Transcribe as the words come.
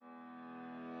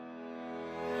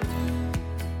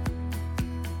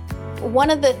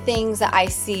One of the things that I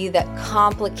see that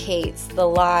complicates the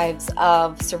lives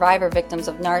of survivor victims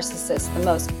of narcissists the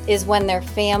most is when their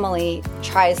family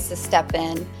tries to step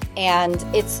in, and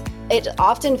it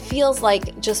often feels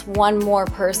like just one more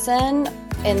person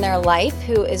in their life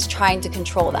who is trying to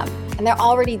control them, and they're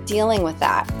already dealing with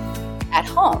that at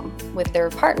home with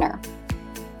their partner.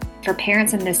 For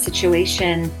parents in this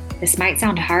situation, this might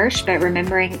sound harsh, but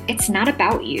remembering it's not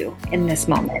about you in this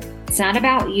moment. It's not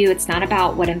about you. It's not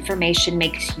about what information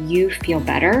makes you feel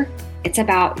better. It's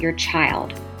about your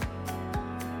child.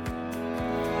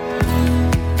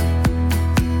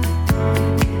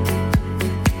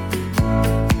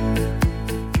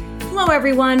 Hello,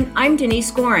 everyone. I'm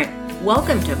Denise Gorant.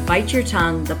 Welcome to Bite Your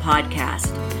Tongue, the podcast.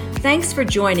 Thanks for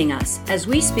joining us as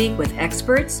we speak with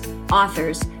experts,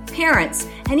 authors, parents,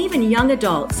 and even young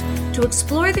adults to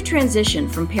explore the transition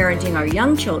from parenting our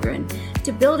young children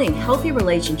to building healthy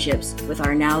relationships with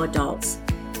our now adults.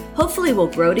 Hopefully we'll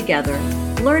grow together,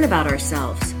 learn about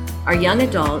ourselves, our young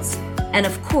adults, and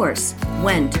of course,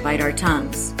 when to bite our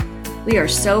tongues. We are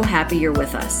so happy you're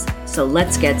with us, so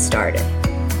let's get started.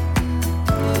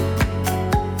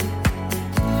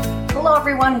 Hello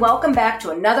everyone, welcome back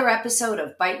to another episode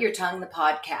of Bite Your Tongue, the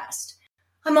podcast.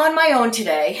 I'm on my own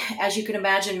today, as you can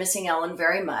imagine, missing Ellen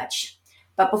very much.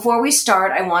 But before we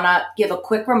start, I want to give a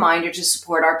quick reminder to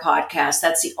support our podcast.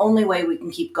 That's the only way we can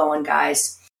keep going,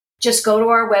 guys. Just go to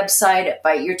our website at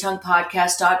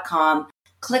biteyourtonguepodcast.com,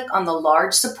 click on the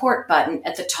large support button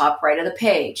at the top right of the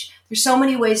page. There's so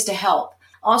many ways to help.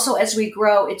 Also, as we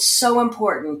grow, it's so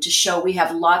important to show we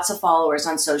have lots of followers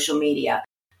on social media.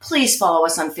 Please follow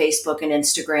us on Facebook and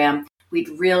Instagram. We'd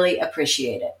really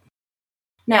appreciate it.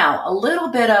 Now, a little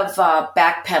bit of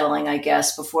backpedaling, I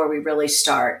guess, before we really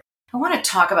start. I want to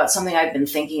talk about something I've been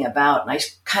thinking about, and I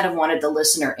kind of wanted the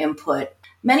listener input.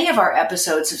 Many of our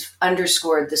episodes have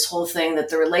underscored this whole thing that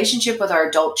the relationship with our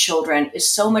adult children is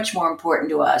so much more important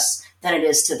to us than it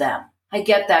is to them. I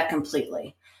get that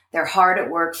completely. They're hard at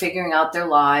work figuring out their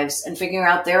lives and figuring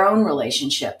out their own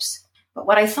relationships. But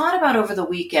what I thought about over the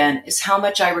weekend is how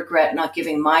much I regret not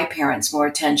giving my parents more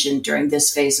attention during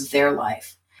this phase of their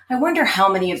life. I wonder how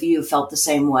many of you felt the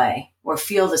same way or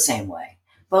feel the same way.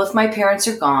 Both my parents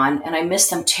are gone, and I miss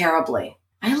them terribly.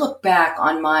 I look back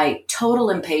on my total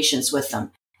impatience with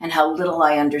them and how little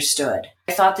I understood.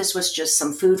 I thought this was just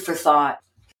some food for thought.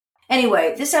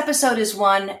 Anyway, this episode is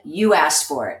one you asked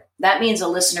for it. That means a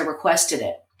listener requested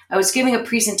it. I was giving a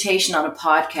presentation on a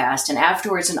podcast, and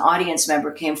afterwards an audience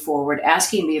member came forward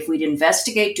asking me if we'd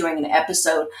investigate doing an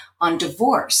episode on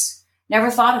divorce. Never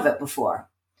thought of it before.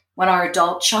 When our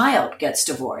adult child gets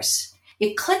divorced.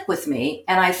 It clicked with me,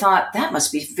 and I thought that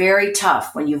must be very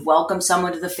tough when you've welcomed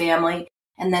someone to the family,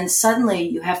 and then suddenly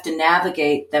you have to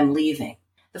navigate them leaving.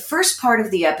 The first part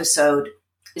of the episode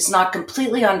is not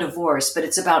completely on divorce, but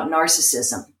it's about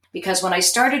narcissism. Because when I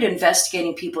started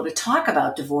investigating people to talk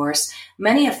about divorce,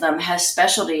 many of them have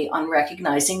specialty on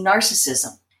recognizing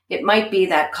narcissism. It might be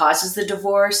that causes the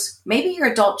divorce. Maybe your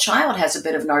adult child has a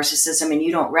bit of narcissism and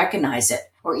you don't recognize it,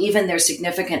 or even their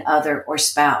significant other or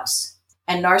spouse.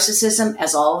 And narcissism,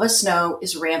 as all of us know,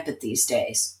 is rampant these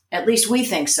days. At least we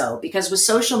think so, because with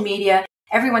social media,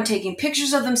 everyone taking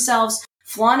pictures of themselves,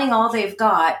 flaunting all they've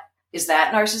got. Is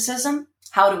that narcissism?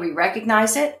 How do we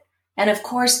recognize it? And of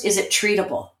course, is it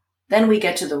treatable? Then we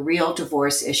get to the real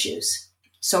divorce issues.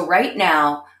 So right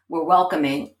now, we're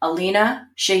welcoming Alina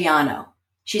Shayano.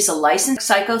 She's a licensed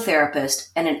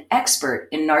psychotherapist and an expert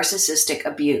in narcissistic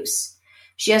abuse.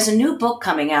 She has a new book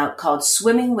coming out called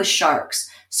Swimming with Sharks,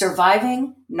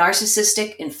 Surviving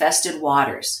Narcissistic Infested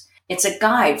Waters. It's a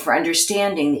guide for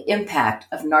understanding the impact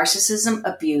of narcissism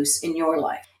abuse in your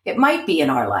life. It might be in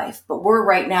our life, but we're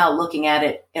right now looking at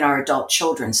it in our adult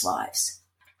children's lives.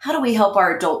 How do we help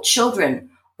our adult children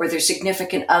or their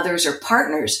significant others or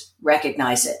partners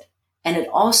recognize it? And it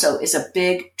also is a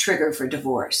big trigger for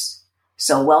divorce.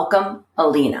 So welcome,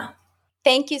 Alina.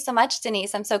 Thank you so much,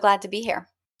 Denise. I'm so glad to be here.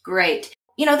 Great.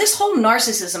 You know, this whole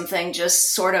narcissism thing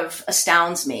just sort of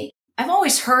astounds me. I've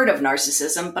always heard of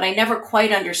narcissism, but I never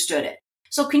quite understood it.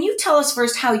 So can you tell us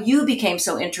first how you became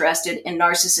so interested in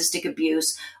narcissistic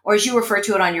abuse, or as you refer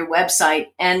to it on your website,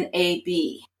 NAB?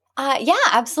 Yeah,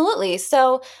 absolutely.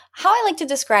 So how I like to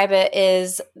describe it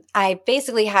is I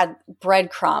basically had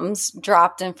breadcrumbs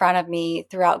dropped in front of me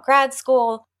throughout grad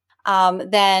school.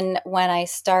 Then when I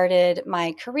started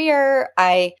my career,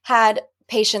 I had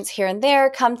patients here and there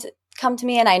come to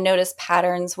me, and I noticed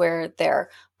patterns where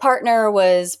their partner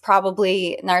was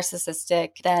probably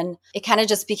narcissistic. Then it kind of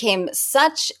just became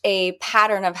such a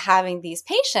pattern of having these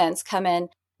patients come in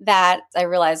that I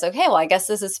realized, okay, well, I guess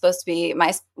this is supposed to be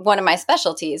one of my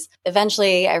specialties.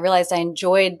 Eventually, I realized I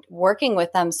enjoyed working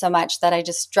with them so much that I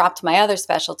just dropped my other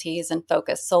specialties and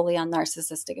focused solely on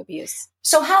narcissistic abuse.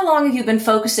 So how long have you been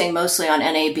focusing mostly on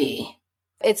NAB?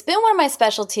 It's been one of my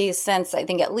specialties since I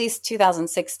think at least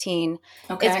 2016.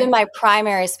 Okay. It's been my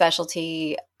primary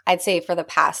specialty, I'd say, for the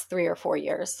past 3 or 4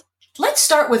 years. Let's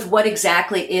start with what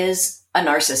exactly is a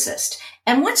narcissist.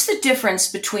 And what's the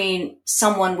difference between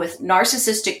someone with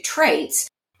narcissistic traits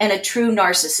and a true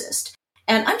narcissist?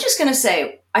 And I'm just going to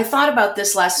say, I thought about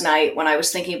this last night when I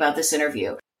was thinking about this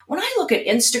interview. When I look at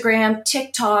Instagram,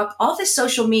 TikTok, all this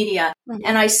social media,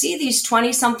 and I see these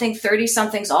 20-something,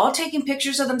 30-somethings all taking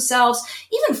pictures of themselves,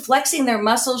 even flexing their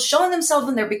muscles, showing themselves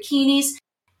in their bikinis,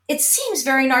 it seems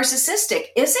very narcissistic.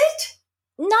 Is it?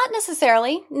 Not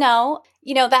necessarily, no.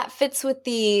 That fits with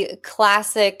the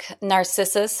classic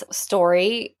Narcissus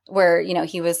story where,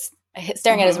 he was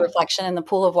staring at his reflection in the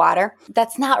pool of water.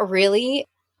 That's not really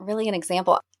an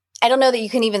example. I don't know that you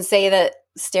can even say that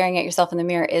staring at yourself in the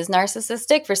mirror is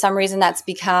narcissistic. For some reason, that's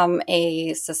become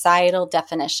a societal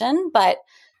definition. But,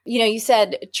 you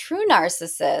said true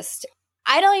narcissist.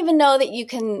 I don't even know that you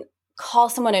can call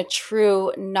someone a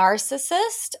true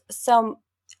narcissist.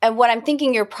 And what I'm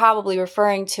thinking you're probably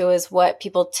referring to is what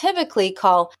people typically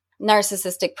call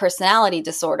narcissistic personality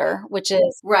disorder, which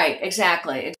is right,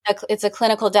 exactly. It's a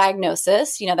clinical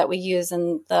diagnosis, that we use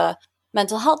in the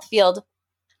mental health field.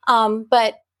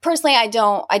 But personally, I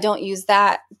don't use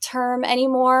that term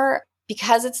anymore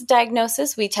because it's a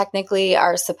diagnosis. We technically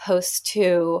are supposed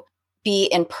to be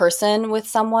in person with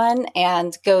someone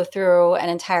and go through an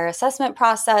entire assessment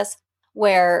process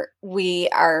where we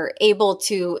are able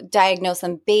to diagnose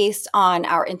them based on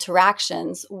our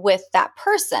interactions with that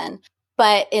person.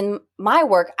 But in my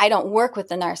work, I don't work with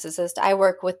the narcissist. I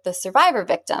work with the survivor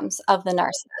victims of the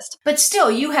narcissist. But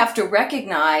still, you have to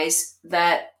recognize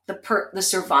that the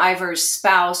survivor's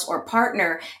spouse or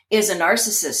partner is a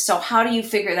narcissist. So how do you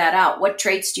figure that out? What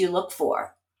traits do you look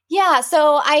for? Yeah,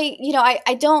 so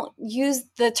I don't use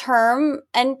the term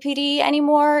NPD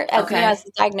anymore as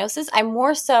a diagnosis. I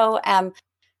more so am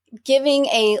giving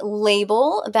a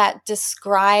label that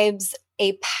describes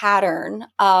a pattern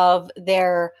of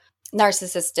their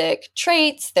narcissistic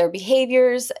traits, their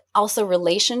behaviors. Also,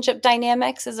 relationship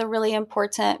dynamics is a really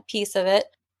important piece of it.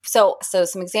 So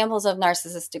some examples of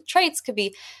narcissistic traits could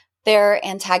be they're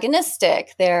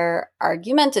antagonistic, they're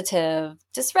argumentative,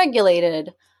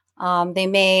 dysregulated. They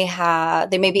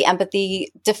may be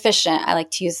empathy deficient. I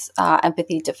like to use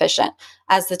empathy deficient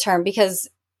as the term because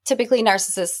typically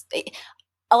narcissists,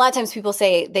 a lot of times people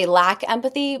say they lack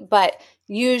empathy, but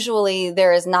usually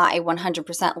there is not a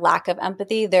 100% lack of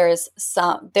empathy. There is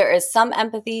some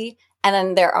empathy, and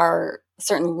then there are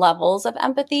certain levels of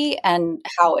empathy and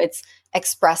how it's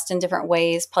expressed in different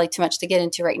ways. Probably too much to get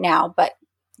into right now, but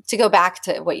to go back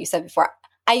to what you said before,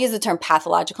 I use the term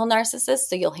pathological narcissist,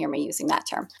 so you'll hear me using that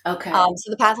term. Okay. So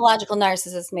the pathological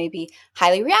narcissist may be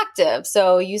highly reactive.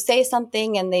 So you say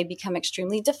something and they become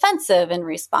extremely defensive in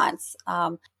response.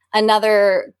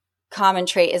 Another common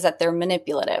trait is that they're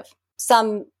manipulative.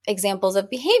 Some examples of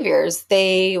behaviors,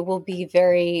 they will be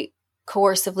very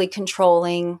coercively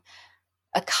controlling.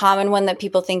 A common one that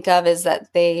people think of is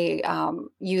that they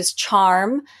use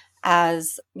charm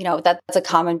as, that's a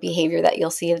common behavior that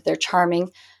you'll see that they're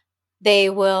charming.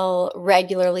 They will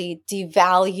regularly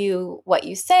devalue what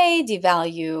you say,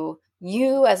 devalue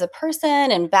you as a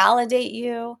person, and validate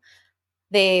you.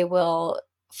 They will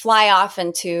fly off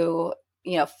into,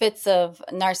 fits of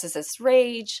narcissist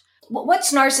rage.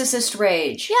 What's narcissist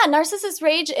rage? Yeah, narcissist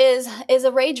rage is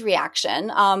a rage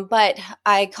reaction, but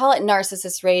I call it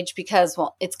narcissist rage because,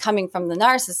 it's coming from the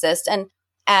narcissist,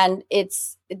 and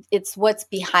it's what's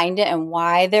behind it and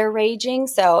why they're raging.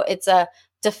 So it's a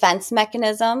defense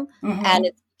mechanism, and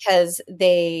it's because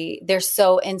they're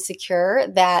so insecure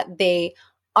that they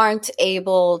aren't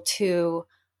able to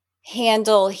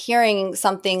handle hearing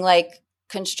something like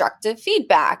constructive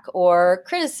feedback or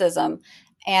criticism,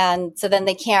 and so then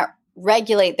they can't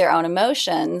regulate their own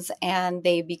emotions and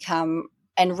they become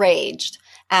enraged.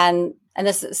 And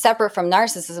this is separate from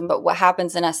narcissism, but what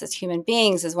happens in us as human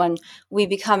beings is when we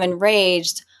become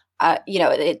enraged,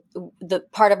 the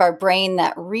part of our brain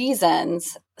that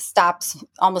reasons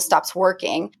almost stops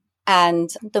working, and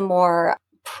the more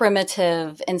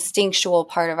primitive, instinctual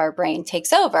part of our brain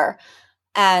takes over.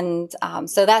 And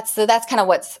so that's kind of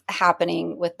what's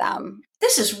happening with them.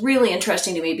 This is really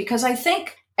interesting to me because I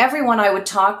think everyone I would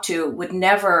talk to would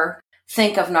never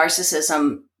think of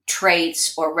narcissism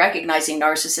traits or recognizing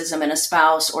narcissism in a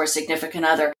spouse or a significant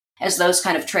other as those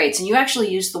kind of traits. And you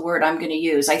actually use the word I'm going to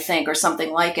use, I think, or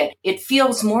something like it. It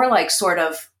feels more like sort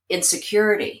of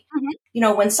insecurity. Mhm. You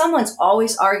know, when someone's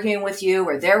always arguing with you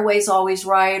or their way's always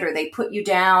right or they put you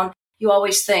down, you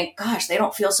always think, gosh, they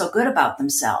don't feel so good about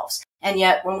themselves. And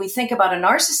yet when we think about a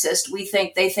narcissist, we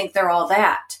think they think they're all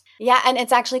that. Yeah, and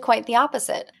it's actually quite the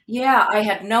opposite. Yeah, I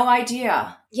had no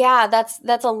idea. Yeah,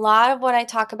 that's a lot of what I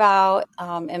talk about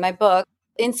in my book.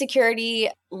 Insecurity,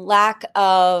 lack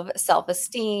of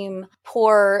self-esteem,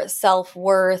 poor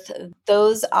self-worth,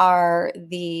 those are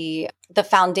the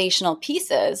foundational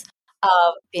pieces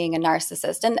of being a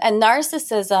narcissist. And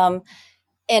narcissism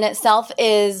in itself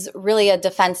is really a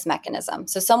defense mechanism.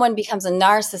 So someone becomes a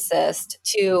narcissist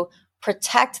to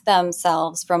protect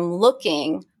themselves from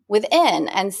looking within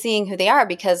and seeing who they are,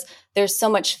 because there's so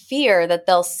much fear that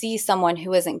they'll see someone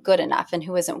who isn't good enough and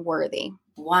who isn't worthy.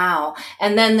 Wow.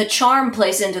 And then the charm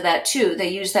plays into that too. They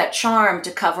use that charm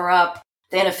to cover up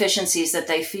the inefficiencies that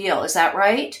they feel. Is that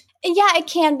right? Yeah, it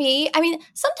can be. I mean,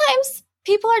 sometimes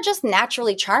people are just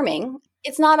naturally charming.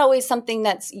 It's not always something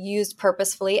that's used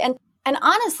purposefully. And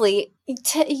honestly,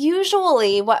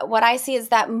 usually what I see is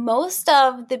that most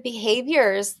of the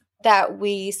behaviors that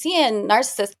we see in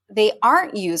narcissists, they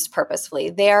aren't used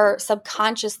purposefully. They're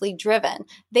subconsciously driven.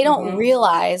 They don't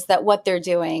realize that what they're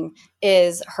doing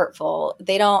is hurtful.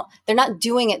 They're not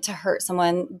doing it to hurt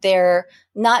someone. They're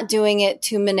not doing it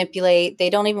to manipulate. They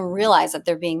don't even realize that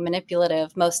they're being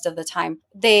manipulative most of the time.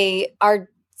 They are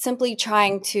simply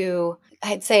trying to,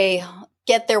 I'd say,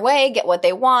 get their way, get what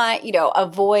they want,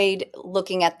 avoid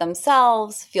looking at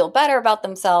themselves, feel better about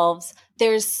themselves.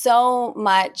 There's so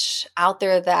much out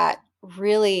there that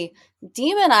really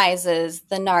demonizes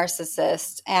the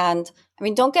narcissist. And I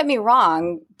mean, don't get me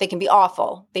wrong, they can be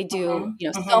awful. They do,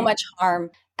 so much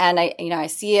harm. And I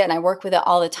see it and I work with it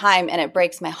all the time, and it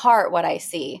breaks my heart what I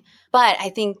see. But I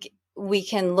think we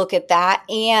can look at that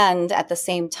and at the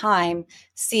same time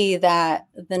see that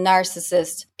the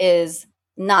narcissist is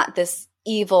not this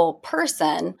evil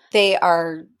person. They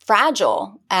are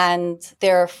fragile and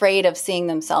they're afraid of seeing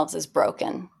themselves as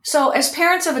broken. So as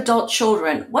parents of adult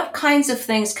children, what kinds of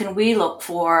things can we look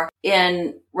for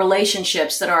in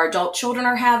relationships that our adult children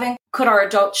are having? Could our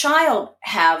adult child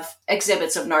have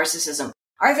exhibits of narcissism?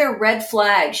 Are there red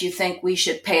flags you think we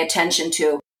should pay attention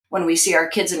to when we see our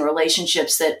kids in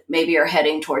relationships that maybe are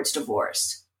heading towards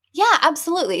divorce? Yeah,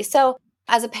 absolutely. So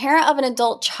as a parent of an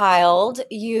adult child,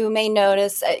 you may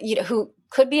notice, who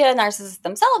could be a narcissist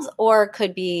themselves or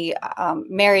could be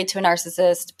married to a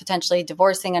narcissist, potentially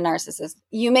divorcing a narcissist.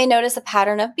 You may notice a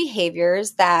pattern of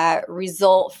behaviors that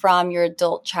result from your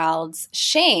adult child's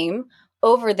shame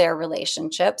over their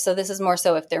relationship. So this is more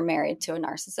so if they're married to a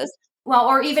narcissist. Well,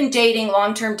 or even dating,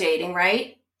 long-term dating,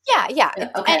 right? Yeah.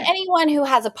 Okay. And anyone who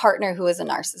has a partner who is a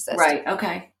narcissist. Right.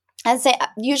 Okay. And say,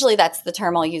 usually that's the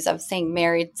term I'll use. I was saying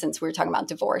married since we were talking about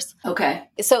divorce. Okay.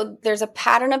 So there's a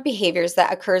pattern of behaviors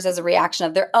that occurs as a reaction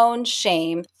of their own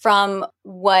shame from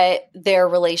what their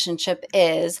relationship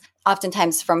is,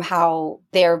 oftentimes from how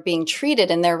they're being treated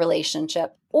in their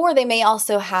relationship. Or they may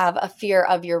also have a fear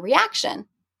of your reaction.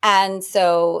 And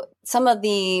so some of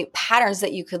the patterns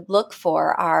that you could look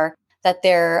for are that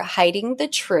they're hiding the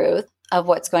truth of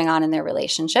what's going on in their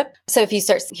relationship. So if you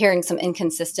start hearing some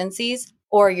inconsistencies,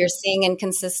 or you're seeing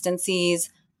inconsistencies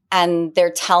and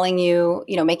they're telling you,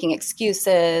 making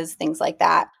excuses, things like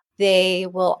that, they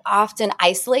will often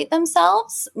isolate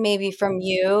themselves, maybe from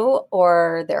you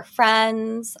or their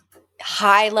friends,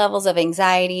 high levels of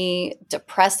anxiety,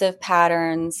 depressive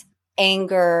patterns,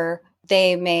 anger.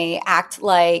 They may act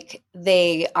like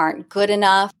they aren't good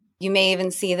enough. You may even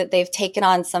see that they've taken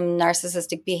on some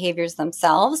narcissistic behaviors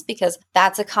themselves, because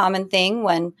that's a common thing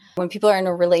when people are in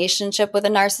a relationship with a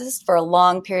narcissist for a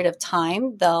long period of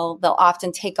time, they'll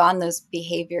often take on those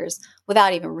behaviors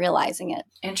without even realizing it.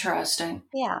 Interesting.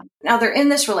 Yeah. Now they're in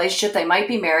this relationship, they might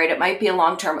be married, it might be a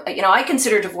long-term, I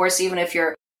consider divorce even if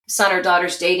your son or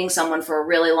daughter's dating someone for a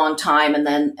really long time and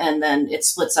then it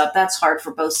splits up. That's hard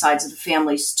for both sides of the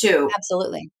families too.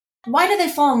 Absolutely. Why do they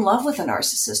fall in love with a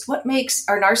narcissist? What makes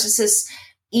our narcissists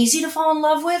easy to fall in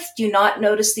love with? Do you not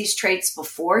notice these traits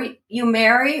before you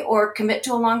marry or commit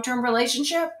to a long-term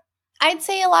relationship? I'd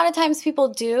say a lot of times people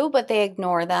do, but they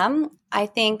ignore them. I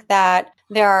think that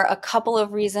there are a couple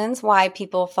of reasons why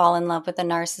people fall in love with a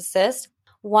narcissist.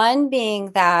 One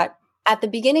being that at the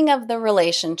beginning of the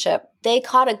relationship, they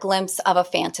caught a glimpse of a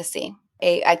fantasy.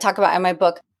 I talk about in my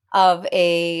book of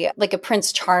a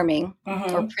Prince Charming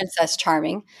or Princess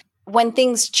Charming. When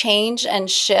things change and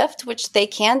shift, which they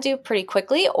can do pretty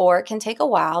quickly or it can take a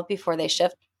while before they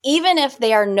shift, even if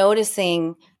they are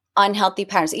noticing unhealthy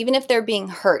patterns, even if they're being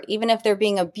hurt, even if they're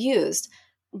being abused,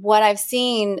 what I've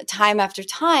seen time after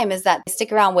time is that they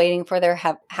stick around waiting for their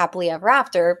happily ever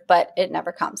after, but it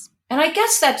never comes. And I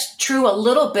guess that's true a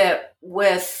little bit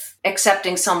with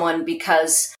accepting someone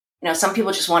because, some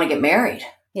people just want to get married.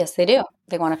 Yes, they do.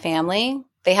 They want a family.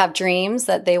 They have dreams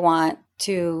that they want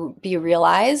to be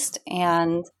realized.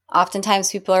 And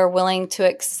oftentimes people are willing to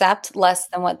accept less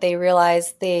than what they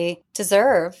realize they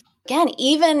deserve. Again,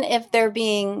 even if they're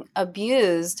being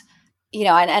abused,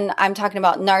 and I'm talking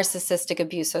about narcissistic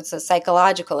abuse, so it's a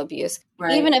psychological abuse.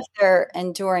 Right. Even if they're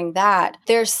enduring that,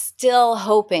 they're still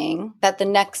hoping that the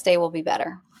next day will be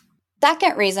better.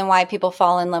 Second reason why people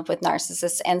fall in love with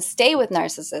narcissists and stay with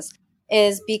narcissists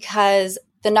is because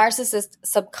the narcissist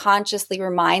subconsciously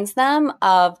reminds them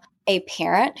of a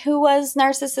parent who was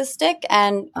narcissistic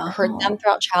and hurt them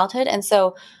throughout childhood. And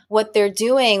so what they're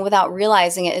doing without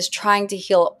realizing it is trying to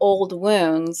heal old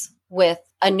wounds with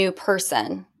a new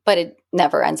person, but it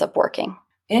never ends up working.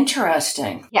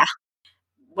 Interesting. Yeah.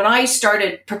 When I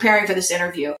started preparing for this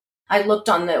interview, I looked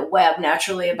on the web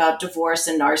naturally about divorce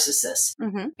and narcissists.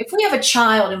 Mm-hmm. If we have a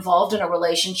child involved in a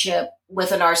relationship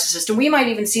with a narcissist, and we might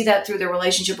even see that through their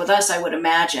relationship with us, I would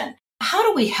imagine, how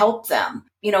do we help them?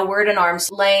 We're at an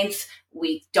arm's length.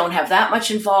 We don't have that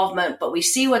much involvement, but we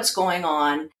see what's going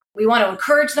on. We want to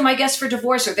encourage them, I guess, for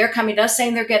divorce, or they're coming to us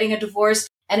saying they're getting a divorce.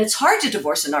 And it's hard to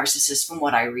divorce a narcissist from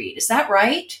what I read. Is that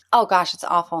right? Oh, gosh, it's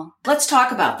awful. Let's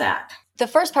talk about that. The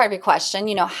first part of your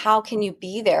question, how can you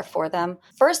be there for them?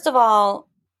 First of all,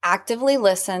 actively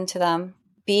listen to them,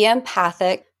 be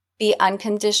empathic, be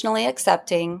unconditionally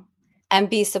accepting, and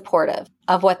be supportive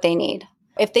of what they need.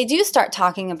 If they do start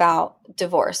talking about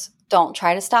divorce, don't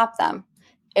try to stop them.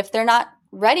 If they're not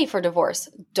ready for divorce,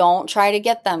 don't try to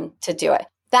get them to do it.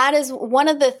 That is one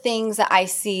of the things that I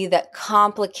see that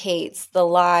complicates the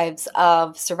lives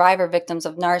of survivor victims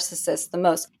of narcissists the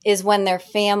most is when their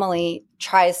family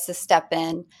tries to step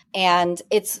in. And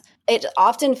it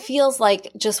often feels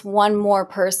like just one more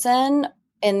person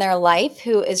in their life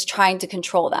who is trying to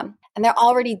control them. And they're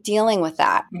already dealing with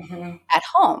that at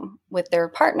home with their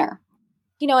partner.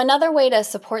 Another way to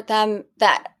support them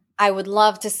that I would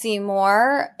love to see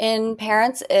more in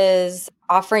parents is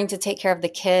offering to take care of the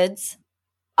kids.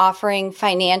 Offering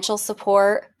financial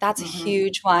support, that's a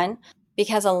huge one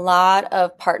because a lot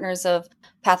of partners of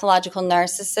pathological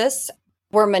narcissists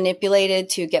were manipulated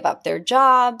to give up their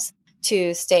jobs,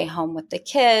 to stay home with the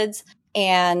kids,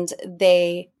 and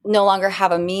they no longer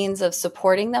have a means of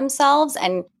supporting themselves,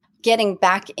 and getting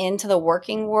back into the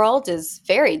working world is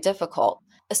very difficult.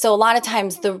 So a lot of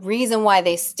times the reason why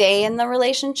they stay in the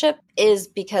relationship is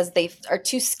because they are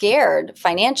too scared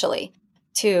financially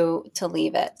to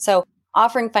leave it. So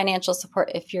offering financial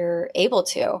support, if you're able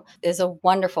to, is a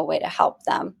wonderful way to help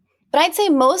them. But I'd say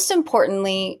most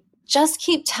importantly, just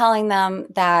keep telling them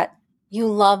that you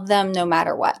love them no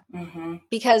matter what,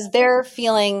 because they're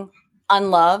feeling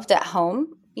unloved at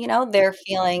home. They're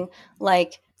feeling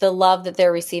like the love that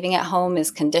they're receiving at home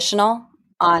is conditional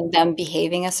on them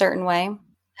behaving a certain way.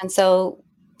 And so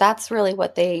that's really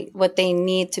what they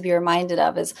need to be reminded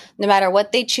of is no matter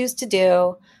what they choose to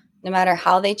do, no matter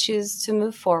how they choose to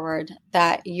move forward,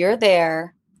 that you're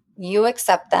there, you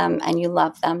accept them, and you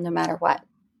love them no matter what.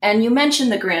 And you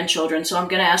mentioned the grandchildren, so I'm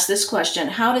going to ask this question.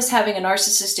 How does having a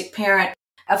narcissistic parent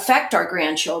affect our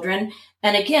grandchildren?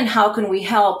 And again, how can we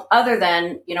help other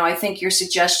than, I think your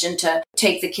suggestion to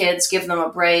take the kids, give them a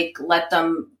break, let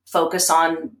them focus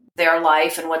on their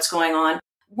life and what's going on.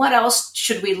 What else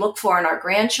should we look for in our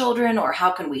grandchildren, or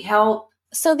how can we help?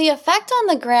 So the effect on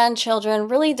the grandchildren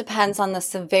really depends on the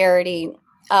severity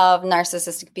of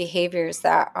narcissistic behaviors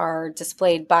that are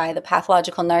displayed by the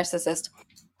pathological narcissist.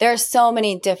 There are so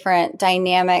many different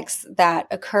dynamics that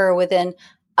occur within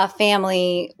a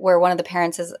family where one of the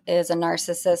parents is a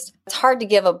narcissist. It's hard to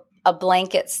give a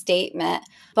blanket statement,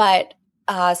 but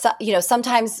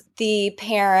sometimes the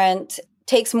parent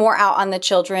takes more out on the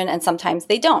children and sometimes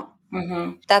they don't.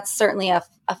 That's certainly a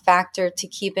factor to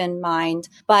keep in mind.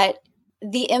 But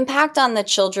the impact on the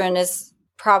children is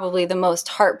probably the most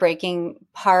heartbreaking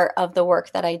part of the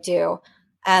work that I do.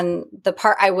 And the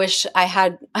part I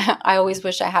always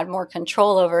wish I had more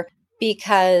control over,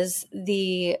 because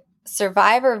the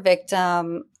survivor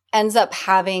victim ends up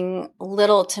having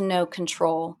little to no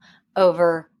control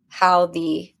over how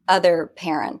the other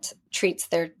parent treats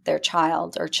their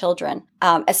child or children,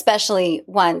 especially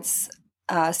once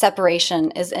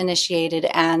separation is initiated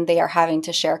and they are having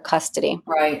to share custody.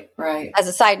 Right. As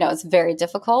a side note, it's very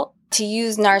difficult to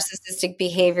use narcissistic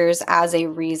behaviors as a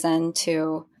reason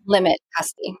to limit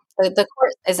custody. The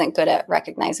court isn't good at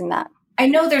recognizing that. I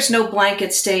know there's no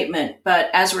blanket statement, but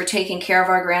as we're taking care of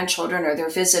our grandchildren or they're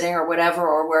visiting or whatever,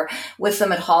 or we're with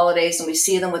them at holidays and we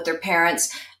see them with their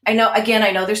parents, I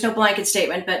know there's no blanket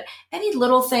statement, but any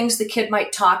little things the kid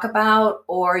might talk about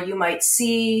or you might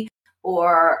see,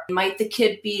 or might the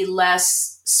kid be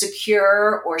less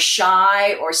secure or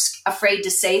shy or afraid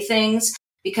to say things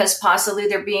because possibly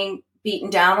they're being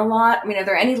beaten down a lot? I mean, are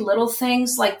there any little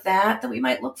things like that we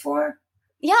might look for?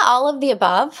 Yeah, all of the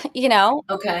above,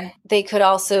 Okay. They could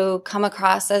also come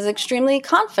across as extremely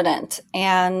confident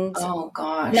and Oh,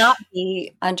 gosh. not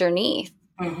be underneath.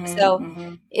 Mm-hmm, So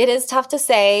mm-hmm. it is tough to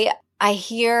say. I'm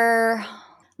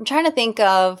trying to think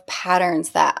of patterns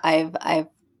that I've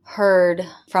heard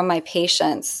from my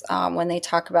patients when they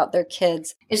talk about their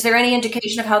kids. Is there any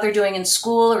indication of how they're doing in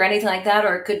school or anything like that?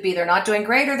 Or it could be they're not doing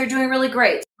great or they're doing really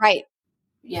great. Right.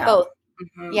 Yeah. Both.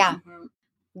 Mm-hmm, Yeah. mm-hmm.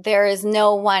 There is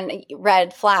no one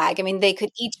red flag. I mean, they could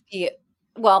each be,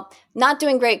 not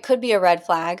doing great could be a red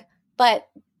flag, but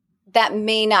that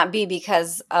may not be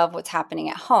because of what's happening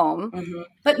at home. Mm-hmm.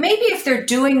 But maybe if they're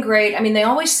doing great, I mean, they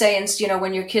always say,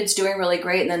 when your kid's doing really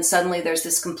great and then suddenly there's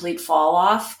this complete fall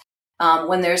off,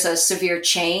 when there's a severe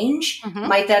change,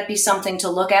 might that be something to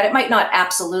look at? It might not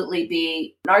absolutely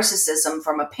be narcissism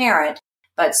from a parent,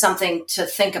 but something to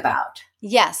think about.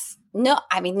 Yes. No,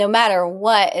 I mean, no matter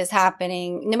what is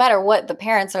happening, no matter what the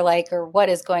parents are like or what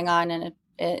is going on in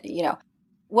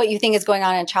what you think is going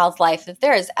on in a child's life, if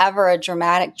there is ever a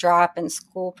dramatic drop in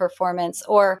school performance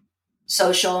or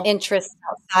social interests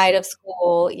outside of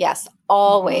school, yes,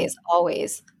 always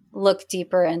look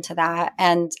deeper into that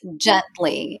and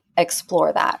gently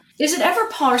explore that. Is it ever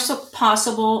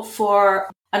possible for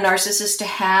a narcissist to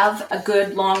have a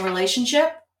good, long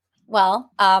relationship?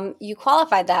 Well, you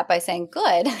qualified that by saying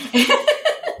good.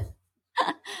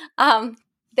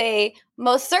 They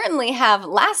most certainly have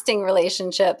lasting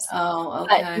relationships,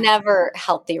 but never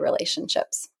healthy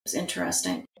relationships. It's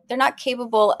interesting. They're not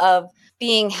capable of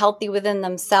being healthy within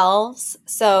themselves,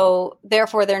 so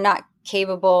therefore they're not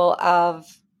capable of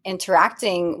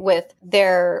interacting with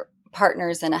their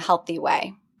partners in a healthy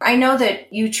way. I know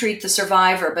that you treat the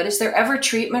survivor, but is there ever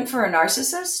treatment for a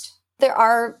narcissist? There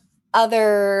are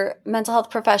other mental health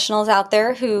professionals out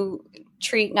there who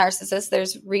treat narcissists.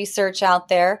 There's research out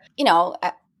there.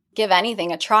 Give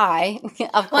anything a try. Of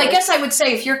course. Well, I guess I would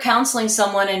say if you're counseling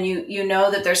someone and you know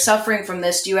that they're suffering from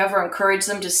this, do you ever encourage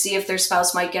them to see if their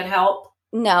spouse might get help?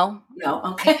 No.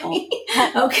 Okay.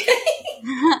 Okay.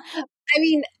 I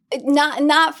mean,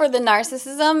 not for the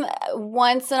narcissism.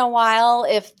 Once in a while,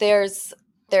 if there is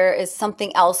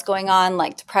something else going on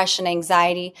like depression,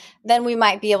 anxiety, then we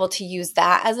might be able to use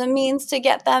that as a means to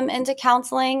get them into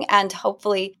counseling and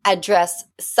hopefully address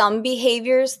some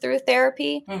behaviors through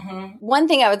therapy. Mm-hmm. One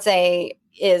thing I would say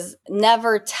is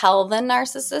never tell the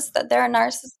narcissist that they're a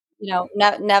narcissist.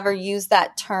 Never use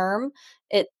that term.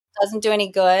 It doesn't do any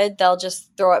good. They'll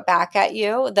just throw it back at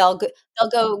you. They'll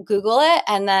go Google it,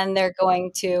 and then they're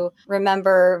going to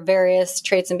remember various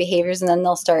traits and behaviors, and then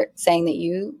they'll start saying that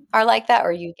you are like that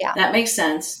or you. Yeah, that makes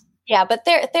sense. Yeah, but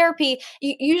therapy,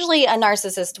 usually a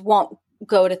narcissist won't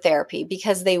go to therapy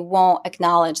because they won't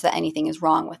acknowledge that anything is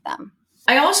wrong with them.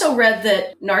 I also read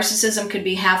that narcissism could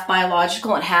be half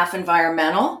biological and half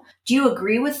environmental. Do you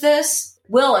agree with this?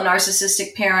 Will a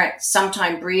narcissistic parent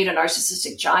sometime breed a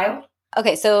narcissistic child?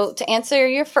 Okay, so to answer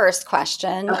your first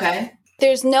question,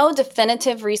 there's no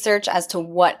definitive research as to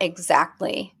what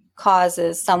exactly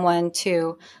causes someone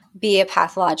to be a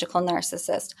pathological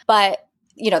narcissist. But,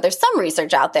 there's some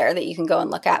research out there that you can go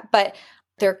and look at. But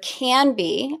there can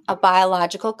be a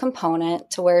biological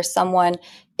component to where someone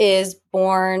is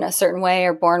born a certain way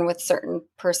or born with certain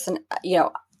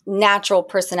natural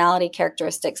personality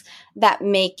characteristics that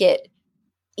make it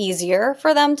easier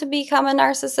for them to become a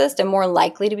narcissist and more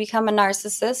likely to become a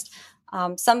narcissist.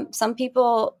 Some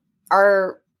people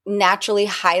are naturally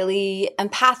highly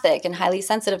empathic and highly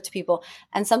sensitive to people,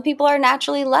 and some people are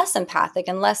naturally less empathic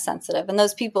and less sensitive. And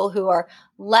those people who are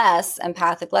less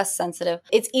empathic, less sensitive,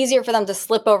 it's easier for them to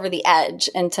slip over the edge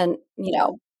into,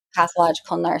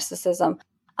 pathological narcissism.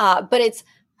 But it's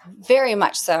very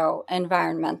much so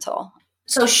environmental.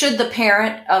 So should the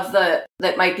parent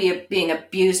that might be being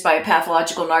abused by a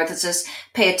pathological narcissist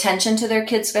pay attention to their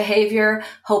kid's behavior,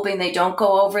 hoping they don't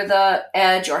go over the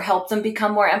edge, or help them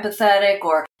become more empathetic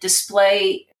or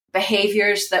display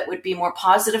behaviors that would be more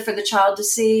positive for the child to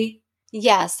see?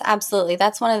 Yes, absolutely.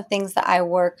 That's one of the things that I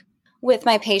work with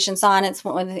my patients on. It's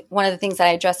one of the things that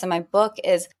I address in my book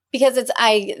is because it's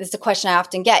a question I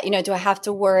often get,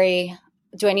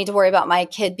 do I need to worry about my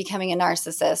kid becoming a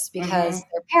narcissist because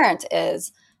their parent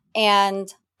is? And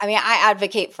I mean, I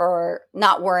advocate for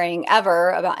not worrying ever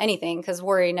about anything because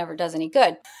worry never does any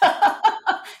good.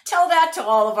 Tell that to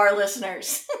all of our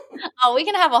listeners. Oh, we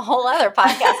can have a whole other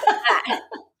podcast on that.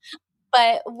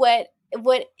 But what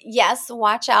Yes,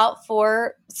 watch out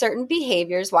for certain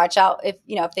behaviors. Watch out if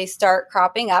they start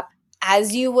cropping up,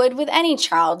 as you would with any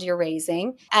child you're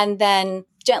raising, and then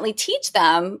gently teach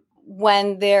them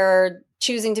when they're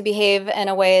choosing to behave in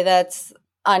a way that's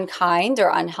unkind or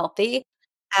unhealthy,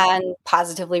 and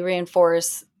positively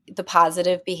reinforce the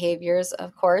positive behaviors,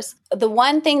 of course. The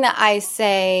one thing that I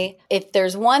say, if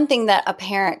there's one thing that a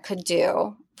parent could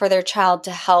do for their child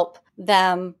to help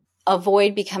them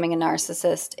avoid becoming a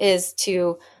narcissist, is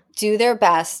to do their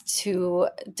best to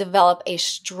develop a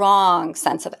strong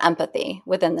sense of empathy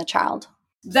within the child.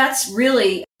 That's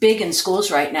really big in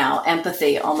schools right now.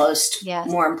 Empathy, almost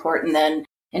more important than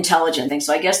intelligent things.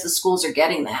 So I guess the schools are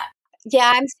getting that.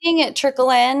 Yeah, I'm seeing it trickle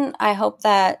in. I hope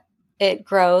that it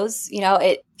grows,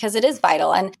 because it is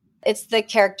vital. And it's the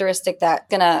characteristic that's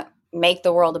going to make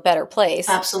the world a better place.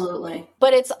 Absolutely.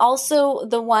 But it's also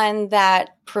the one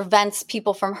that prevents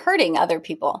people from hurting other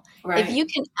people. Right. If you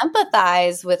can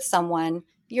empathize with someone,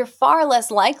 you're far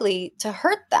less likely to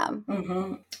hurt them.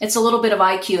 Mm-hmm. It's a little bit of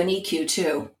IQ and EQ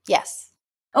too. Yes.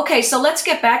 Okay, so let's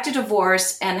get back to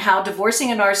divorce and how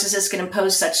divorcing a narcissist can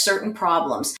impose such certain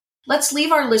problems. Let's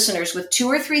leave our listeners with 2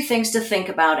 or 3 things to think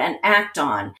about and act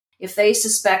on if they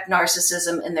suspect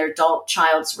narcissism in their adult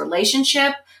child's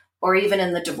relationship or even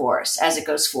in the divorce as it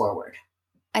goes forward.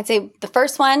 I'd say the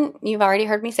first one, you've already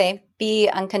heard me say, be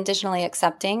unconditionally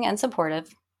accepting and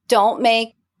supportive. Don't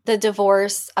make the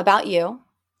divorce about you.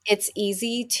 It's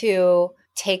easy to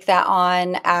take that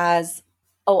on as,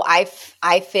 oh, I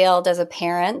failed as a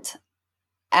parent,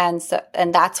 and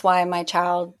that's why my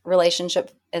child relationship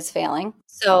is failing.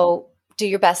 So do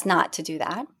your best not to do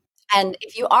that. And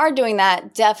if you are doing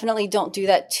that, definitely don't do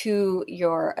that to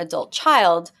your adult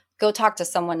child. Go talk to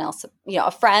someone else,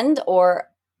 a friend or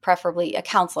preferably a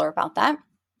counselor about that.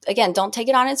 Again, don't take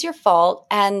it on as your fault,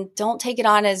 and don't take it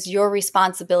on as your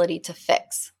responsibility to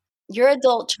fix. Your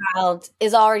adult child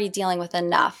is already dealing with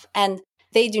enough, and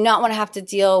they do not want to have to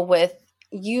deal with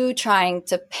you trying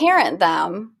to parent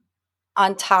them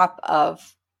on top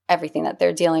of everything that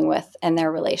they're dealing with in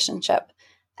their relationship.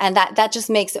 And that just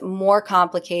makes it more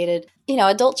complicated.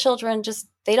 Adult children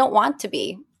they don't want to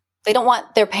be. They don't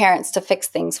want their parents to fix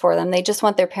things for them. They just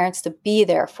want their parents to be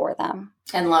there for them.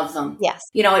 And love them. Yes.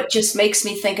 It just makes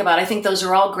me think about, I think those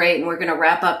are all great, and we're going to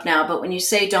wrap up now. But when you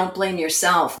say don't blame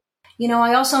yourself,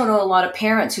 I also know a lot of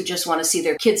parents who just want to see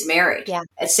their kids married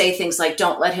and say things like,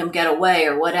 don't let him get away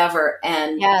or whatever.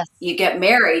 And you get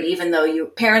married, even though your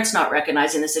parents not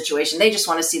recognizing the situation. They just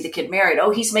want to see the kid married. Oh,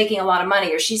 he's making a lot of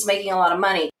money or she's making a lot of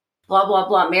money. Blah, blah,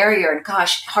 blah, marry her. And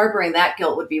gosh, harboring that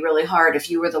guilt would be really hard if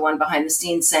you were the one behind the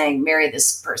scenes saying, marry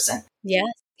this person.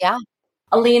 Yes. Yeah.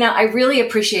 Alina, I really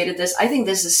appreciated this. I think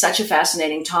this is such a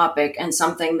fascinating topic and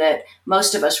something that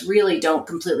most of us really don't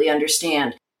completely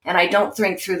understand. And I don't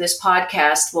think through this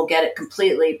podcast we'll get it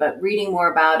completely, but reading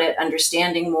more about it,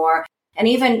 understanding more, and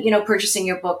even, purchasing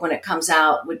your book when it comes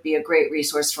out would be a great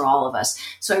resource for all of us.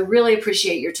 So I really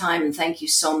appreciate your time and thank you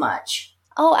so much.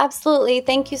 Oh, absolutely.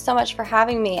 Thank you so much for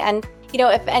having me. And,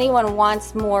 if anyone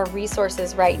wants more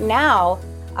resources right now,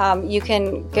 you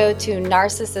can go to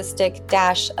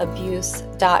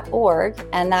narcissistic-abuse.org,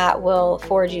 and that will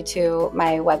forward you to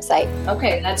my website.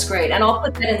 Okay, that's great. And I'll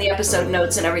put that in the episode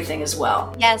notes and everything as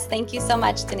well. Yes, thank you so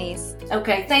much, Denise.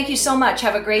 Okay, thank you so much.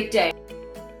 Have a great day.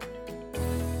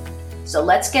 So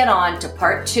let's get on to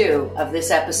part 2 of this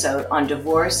episode on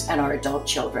divorce and our adult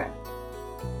children.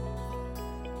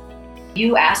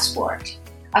 You asked for it.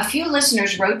 A few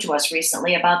listeners wrote to us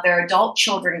recently about their adult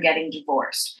children getting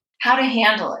divorced, how to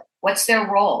handle it, what's their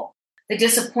role, the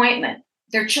disappointment,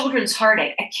 their children's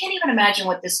heartache. I can't even imagine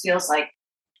what this feels like.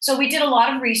 So we did a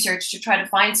lot of research to try to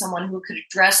find someone who could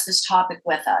address this topic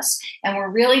with us. And we're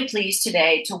really pleased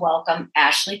today to welcome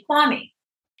Ashley Kwame.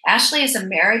 Ashley is a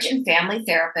marriage and family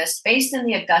therapist based in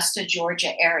the Augusta,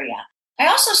 Georgia area. I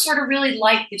also sort of really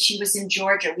like that she was in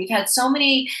Georgia. We've had so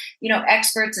many,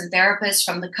 experts and therapists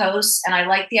from the coast, and I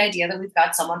like the idea that we've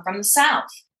got someone from the South.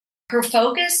 Her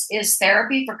focus is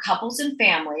therapy for couples and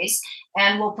families,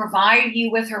 and we'll provide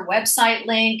you with her website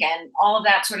link and all of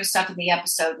that sort of stuff in the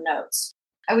episode notes.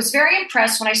 I was very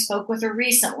impressed when I spoke with her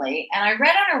recently, and I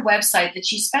read on her website that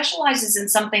she specializes in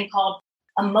something called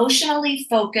emotionally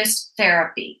focused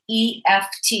therapy,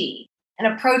 EFT, an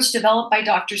approach developed by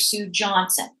Dr. Sue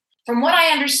Johnson. From what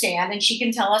I understand, and she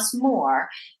can tell us more,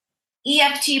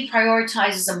 EFT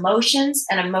prioritizes emotions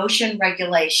and emotion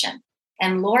regulation.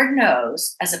 And Lord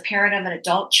knows, as a parent of an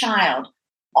adult child,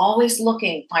 always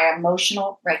looking for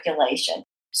emotional regulation.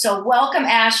 So welcome,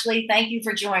 Ashley. Thank you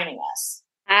for joining us.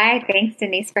 Hi, thanks,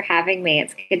 Denise, for having me.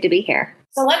 It's good to be here.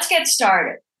 So let's get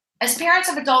started. As parents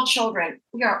of adult children,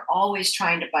 we are always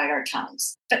trying to bite our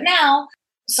tongues. But now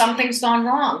something's gone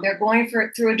wrong. They're going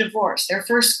through a divorce. Their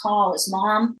first call is,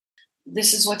 Mom,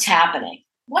 this is what's happening.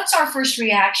 What's our first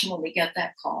reaction when we get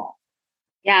that call?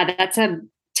 Yeah, that's a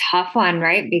tough one,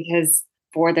 right? Because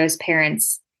for those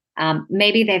parents,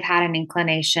 maybe they've had an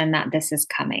inclination that this is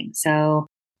coming. So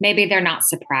maybe they're not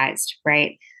surprised,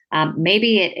 right?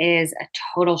 Maybe it is a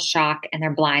total shock and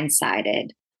they're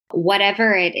blindsided.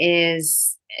 Whatever it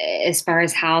is, as far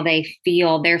as how they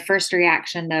feel, their first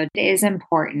reaction, though, is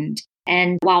important.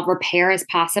 And while repair is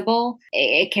possible,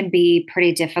 it can be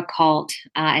pretty difficult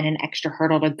and an extra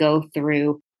hurdle to go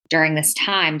through during this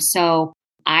time. So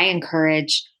I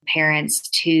encourage parents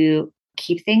to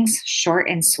keep things short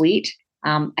and sweet.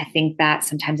 I think that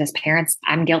sometimes as parents,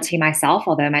 I'm guilty myself,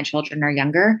 although my children are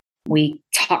younger. We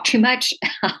talk too much,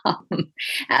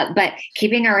 but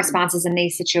keeping our responses in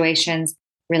these situations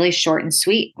really short and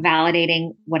sweet,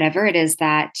 validating whatever it is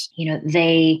that,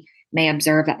 they may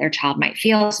observe that their child might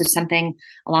feel. So something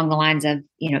along the lines of,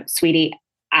 sweetie,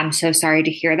 I'm so sorry to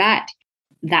hear that.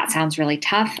 That sounds really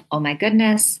tough. Oh my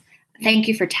goodness. Thank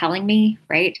you for telling me,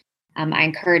 right? I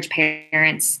encourage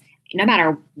parents, no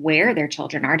matter where their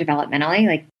children are developmentally,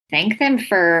 like thank them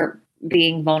for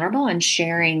being vulnerable and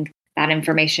sharing that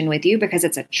information with you because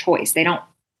it's a choice. They don't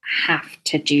have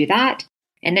to do that.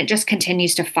 And it just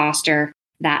continues to foster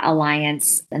that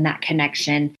alliance and that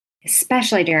connection,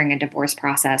 especially during a divorce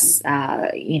process,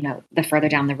 the further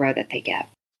down the road that they get.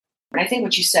 I think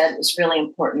what you said is really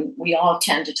important. We all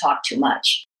tend to talk too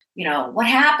much. What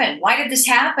happened? Why did this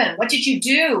happen? What did you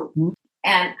do? Mm-hmm.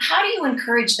 And how do you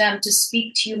encourage them to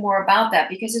speak to you more about that?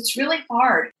 Because it's really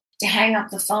hard to hang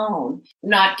up the phone,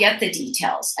 not get the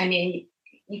details. I mean,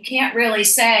 you can't really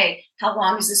say, how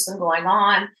long has this been going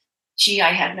on? Gee,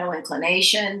 I had no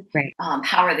inclination. Right.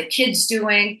 How are the kids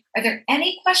doing? Are there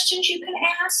any questions you can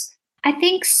ask? I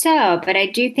think so, but I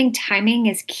do think timing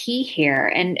is key here.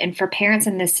 And for parents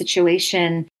in this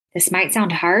situation, this might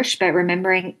sound harsh, but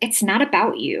remembering it's not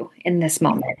about you in this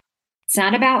moment. It's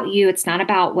not about you. It's not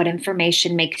about what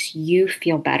information makes you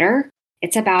feel better.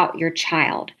 It's about your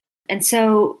child. And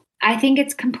so I think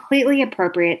it's completely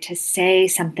appropriate to say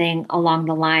something along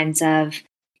the lines of,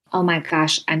 oh my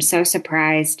gosh, I'm so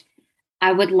surprised.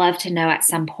 I would love to know at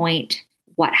some point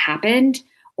what happened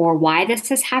or why this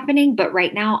is happening. But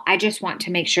right now, I just want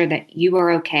to make sure that you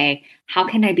are okay. How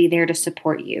can I be there to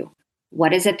support you?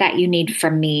 What is it that you need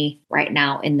from me right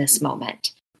now in this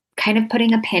moment? Kind of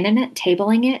putting a pin in it,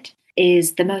 tabling it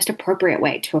is the most appropriate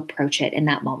way to approach it in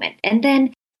that moment. And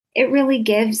then it really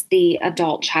gives the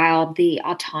adult child the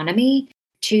autonomy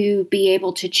to be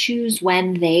able to choose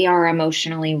when they are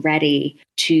emotionally ready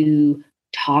to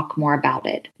talk more about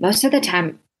it. Most of the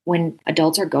time, when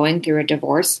adults are going through a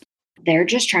divorce, they're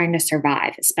just trying to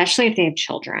survive, especially if they have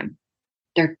children.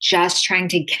 They're just trying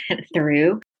to get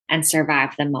through and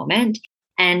survive the moment.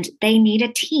 And they need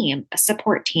a team, a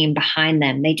support team behind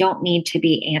them. They don't need to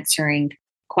be answering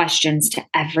questions to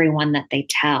everyone that they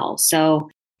tell. So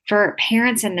for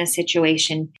parents in this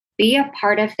situation, be a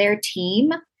part of their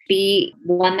team, be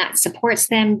one that supports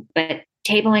them, but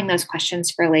tabling those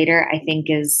questions for later, I think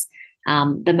is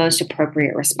the most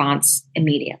appropriate response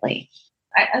immediately.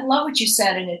 I love what you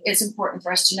said, and it is important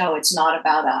for us to know it's not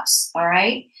about us, all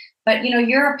right? But,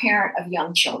 you're a parent of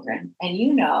young children,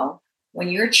 and when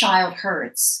your child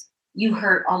hurts, you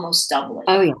hurt almost doubly.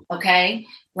 Oh, yeah. Okay?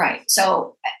 Right.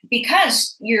 So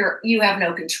because you have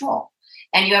no control,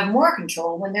 and you have more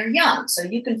control when they're young. So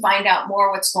you can find out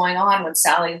more what's going on when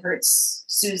Sally hurts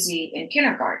Susie in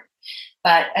kindergarten.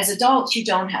 But as adults, you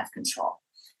don't have control.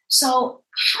 So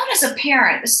how does a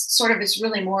parent, this sort of is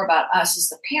really more about us as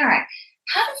the parent,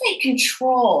 how do they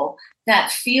control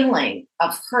that feeling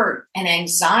of hurt and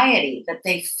anxiety that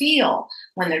they feel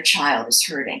when their child is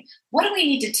hurting? What do we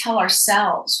need to tell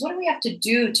ourselves? What do we have to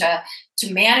do to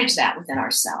manage that within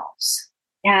ourselves?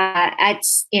 Yeah,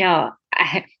 it's,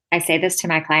 I say this to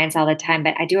my clients all the time,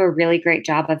 but I do a really great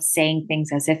job of saying things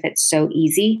as if it's so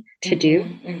easy to do.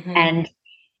 Mm-hmm. And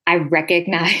I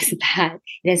recognize that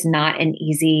it is not an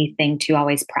easy thing to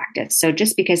always practice. So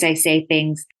just because I say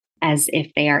things as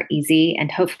if they are easy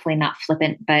and hopefully not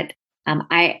flippant, but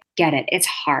I get it. It's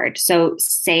hard. So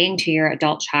saying to your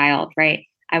adult child, right,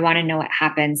 I want to know what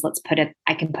happens.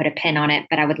 I can put a pin on it,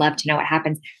 but I would love to know what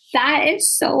happens. That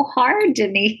is so hard,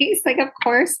 Denise. Like, of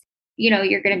course,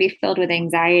 you're going to be filled with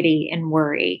anxiety and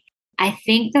worry. I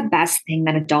think the best thing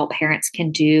that adult parents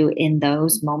can do in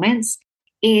those moments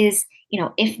is,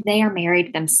 if they are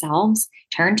married themselves,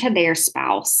 turn to their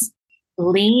spouse,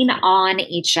 lean on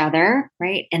each other,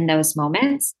 right? In those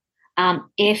moments.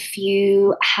 If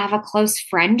you have a close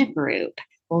friend group,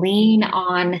 Lean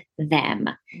on them.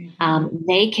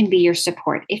 They can be your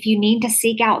support. If you need to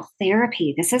seek out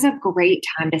therapy, this is a great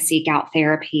time to seek out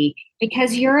therapy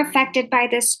because you're affected by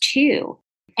this too.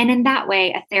 And in that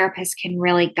way, a therapist can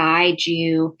really guide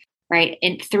you, right,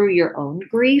 through your own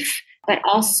grief, but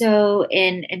also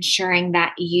in ensuring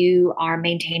that you are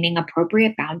maintaining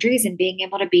appropriate boundaries and being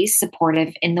able to be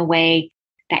supportive in the way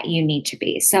that you need to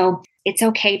be. So it's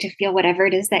okay to feel whatever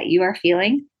it is that you are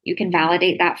feeling. You can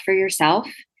validate that for yourself,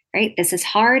 right? This is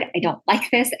hard. I don't like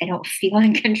this. I don't feel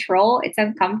in control. It's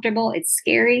uncomfortable. It's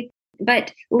scary.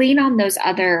 But lean on those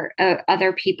other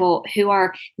people who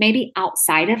are maybe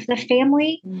outside of the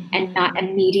family and not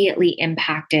immediately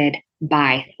impacted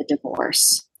by the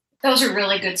divorce. Those are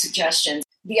really good suggestions.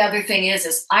 The other thing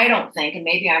is I don't think, and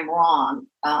maybe I'm wrong,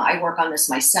 I work on this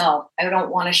myself, I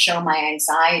don't want to show my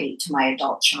anxiety to my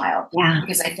adult child. Yeah.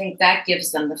 Because I think that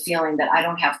gives them the feeling that I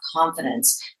don't have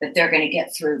confidence that they're going to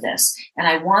get through this. And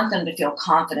I want them to feel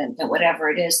confident that whatever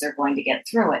it is, they're going to get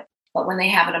through it. But when they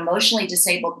have an emotionally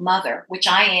disabled mother, which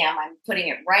I am, I'm putting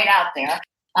it right out there,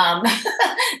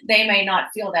 they may not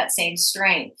feel that same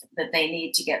strength that they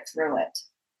need to get through it.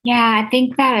 Yeah, I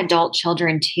think that adult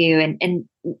children too, and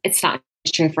it's not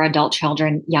true for adult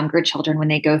children, younger children, when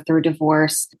they go through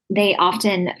divorce, they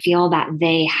often feel that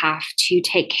they have to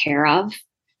take care of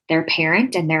their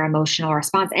parent and their emotional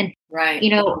response. And, right.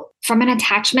 From an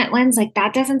attachment lens, like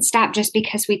that doesn't stop just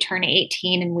because we turn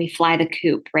 18 and we fly the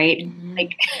coop, right? Mm-hmm.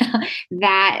 Like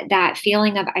that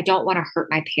feeling of, I don't want to hurt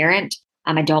my parent.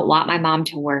 I don't want my mom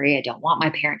to worry. I don't want my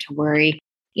parent to worry.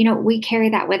 We carry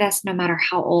that with us no matter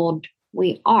how old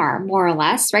we are, more or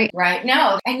less, right? Right.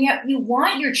 No. And yet you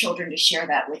want your children to share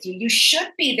that with you. You should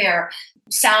be their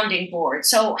sounding board.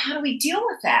 So how do we deal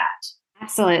with that?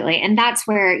 Absolutely. And that's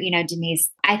where, Denise,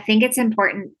 I think it's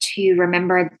important to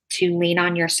remember to lean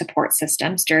on your support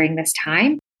systems during this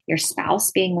time, your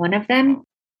spouse being one of them.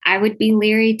 I would be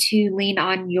leery to lean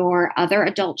on your other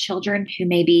adult children who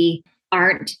maybe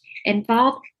aren't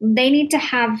involved. They need to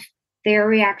have their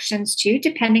reactions too,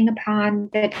 depending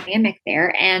upon the dynamic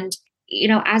there. And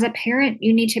as a parent,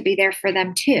 you need to be there for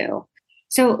them too.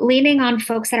 So leaning on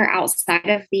folks that are outside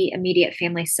of the immediate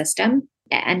family system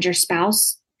and your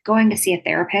spouse, going to see a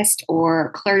therapist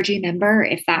or clergy member,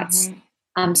 if that's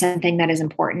something that is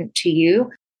important to you,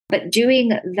 but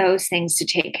doing those things to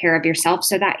take care of yourself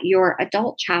so that your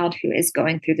adult child who is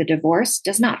going through the divorce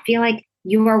does not feel like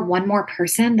you are one more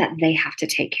person that they have to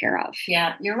take care of.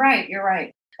 Yeah, you're right. You're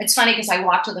right. It's funny because I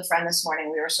walked with a friend this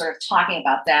morning. We were sort of talking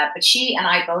about that, but she and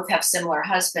I both have similar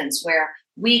husbands where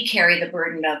we carry the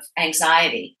burden of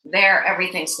anxiety.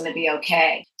 Everything's going to be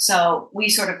okay. So we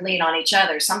sort of lean on each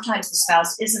other. Sometimes the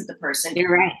spouse isn't the person.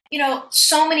 You're right.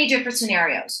 So many different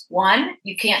scenarios. One,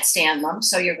 you can't stand them,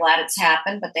 so you're glad it's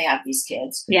happened, but they have these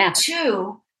kids. Yeah.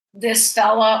 Two, this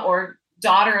fella or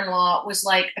daughter-in-law was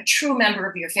like a true member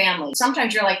of your family.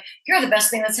 Sometimes you're like, you're the best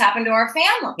thing that's happened to our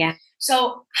family. Yeah.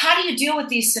 So how do you deal with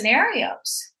these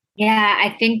scenarios? Yeah,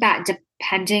 I think that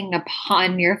depending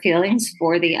upon your feelings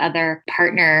for the other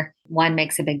partner, one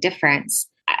makes a big difference.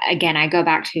 Again, I go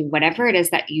back to whatever it is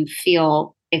that you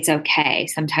feel, it's okay.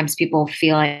 Sometimes people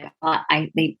feel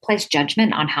like they place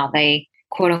judgment on how they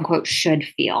quote unquote should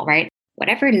feel, right?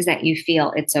 Whatever it is that you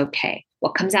feel, it's okay.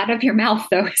 What comes out of your mouth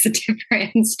though is a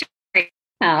different story.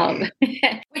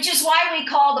 Which is why we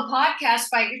call the podcast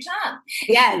Bite Your Tongue.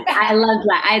 Yes, I love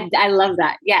that. I love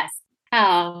that. Yes.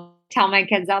 Tell my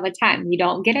kids all the time, you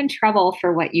don't get in trouble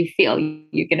for what you feel.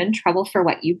 You get in trouble for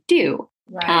what you do.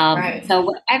 Right. So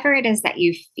whatever it is that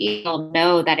you feel,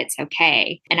 know that it's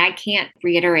okay. And I can't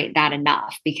reiterate that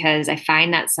enough because I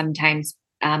find that sometimes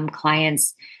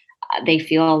clients, they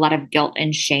feel a lot of guilt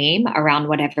and shame around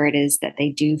whatever it is that they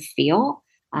do feel.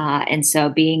 And so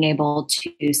being able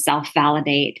to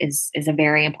self-validate is a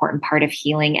very important part of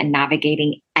healing and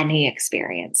navigating any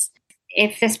experience.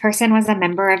 If this person was a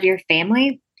member of your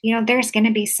family, there's going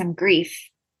to be some grief,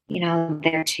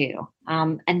 there too.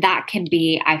 And that can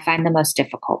be, I find, the most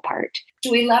difficult part.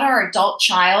 Do we let our adult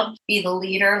child be the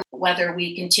leader, whether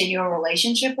we continue a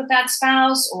relationship with that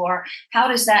spouse, or how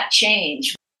does that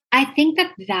change? I think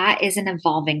that is an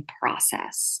evolving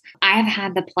process. I have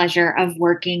had the pleasure of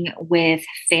working with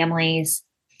families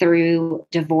through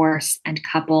divorce and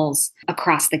couples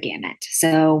across the gamut.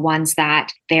 So ones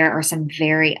that there are some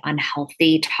very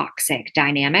unhealthy, toxic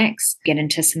dynamics, get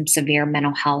into some severe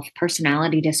mental health,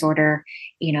 personality disorder,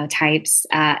 types.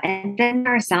 And then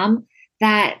there are some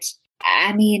that,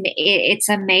 it's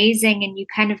amazing. And you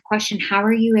kind of question, how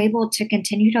are you able to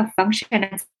continue to function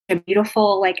in a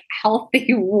beautiful,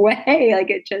 healthy way?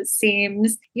 It just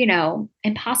seems,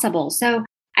 impossible. So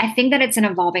I think that it's an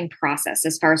evolving process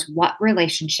as far as what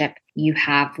relationship you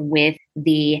have with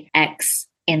the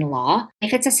ex-in-law.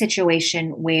 If it's a situation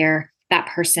where that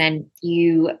person,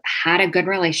 you had a good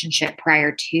relationship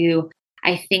prior to,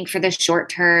 I think for the short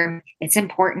term, it's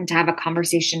important to have a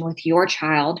conversation with your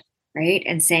child, right?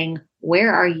 And saying,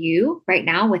 where are you right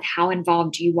now with how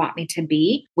involved do you want me to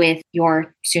be with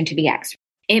your soon to be ex?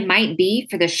 It might be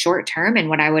for the short term. And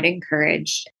what I would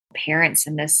encourage parents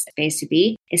in this space to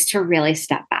be is to really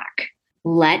step back.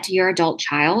 Let your adult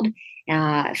child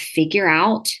figure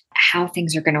out how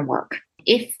things are going to work.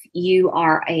 If you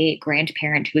are a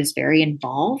grandparent who is very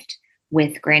involved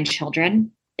with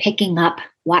grandchildren, picking up,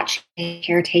 watching,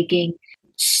 caretaking,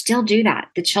 still do that.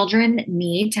 The children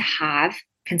need to have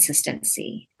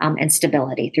consistency and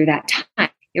stability through that time.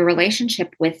 Your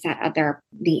relationship with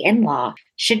the in-law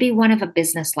should be one of a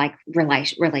business-like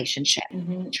relationship.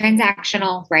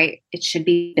 Transactional, right? It should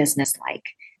be business-like.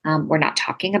 We're not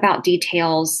talking about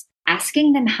details,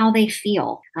 asking them how they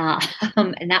feel.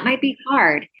 And that might be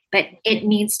hard, but it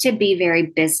needs to be very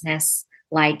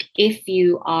business-like. If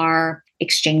you are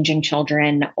exchanging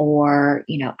children or,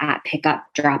 at pickup,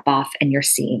 drop off, and you're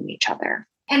seeing each other.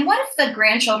 And what if the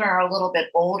grandchildren are a little bit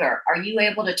older? Are you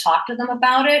able to talk to them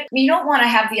about it? I mean, you don't want to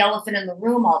have the elephant in the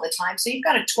room all the time. So you've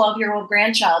got a 12-year-old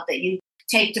grandchild that you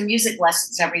take to music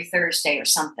lessons every Thursday or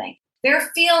something. They're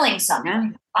feeling something. Yeah.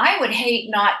 I would hate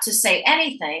not to say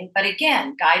anything, but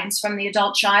again, guidance from the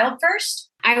adult child first.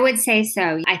 I would say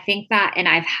so. I think that, and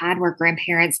I've had where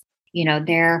grandparents,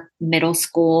 they're middle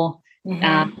school,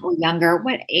 or younger,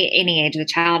 any age of the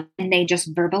child, and they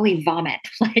just verbally vomit.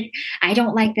 Like, I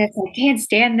don't like this. I can't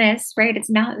stand this, right? It's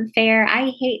not fair.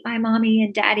 I hate my mommy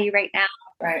and daddy right now.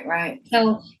 Right.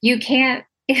 So you can't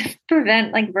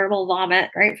prevent like verbal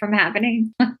vomit, right, from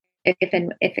happening if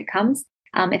it comes.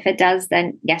 If it does,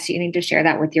 then yes, you need to share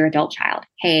that with your adult child.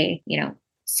 Hey,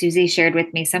 Susie shared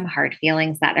with me some hard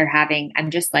feelings that they're having.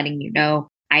 I'm just letting you know.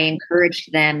 I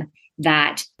encouraged them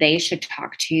that they should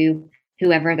talk to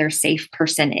whoever their safe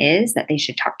person is, that they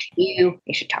should talk to you,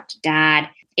 they should talk to dad.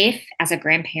 If as a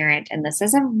grandparent, and this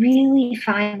is a really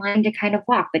fine line to kind of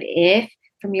walk, but if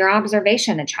from your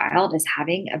observation, a child is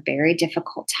having a very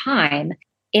difficult time,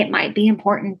 it might be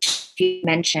important to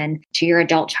mention to your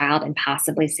adult child and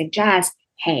possibly suggest,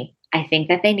 hey, I think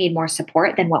that they need more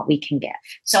support than what we can give.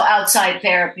 So outside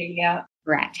therapy, yeah.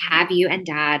 Correct. Have you and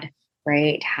dad,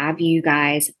 right? Have you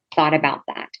guys thought about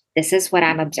that? This is what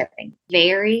I'm observing.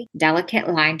 Very delicate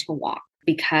line to walk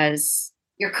because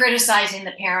you're criticizing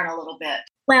the parent a little bit.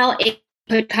 Well, it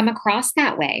could come across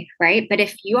that way, right? But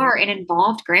if you are an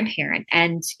involved grandparent,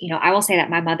 and, I will say that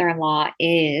my mother-in-law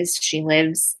she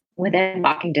lives within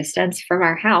walking distance from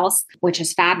our house, which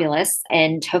is fabulous.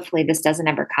 And hopefully this doesn't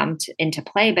ever come into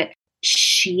play, but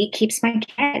she keeps my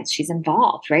kids. She's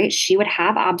involved, right? She would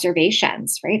have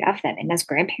observations, right, of them. And as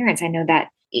grandparents, I know that,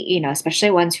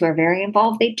 especially ones who are very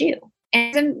involved, they do.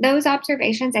 And in those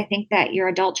observations, I think that your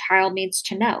adult child needs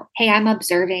to know, hey, I'm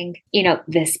observing,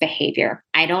 this behavior.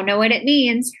 I don't know what it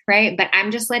means, right? But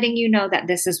I'm just letting you know that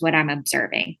this is what I'm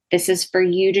observing. This is for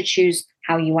you to choose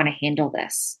how you want to handle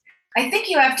this. I think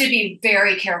you have to be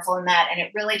very careful in that. And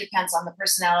it really depends on the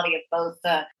personality of both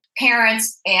the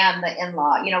parents and the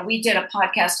in-law. We did a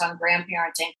podcast on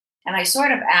grandparenting, and I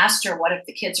sort of asked her, what if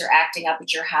the kids are acting up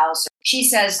at your house? She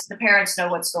says the parents know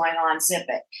what's going on, zip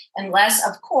it. Unless,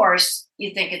 of course,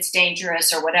 you think it's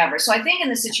dangerous or whatever. So I think in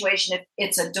the situation, if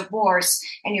it's a divorce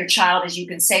and your child is, you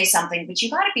can say something, but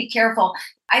you got to be careful.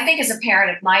 I think as a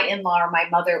parent, if my in-law or my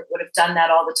mother would have done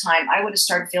that all the time, I would have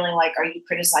started feeling like, are you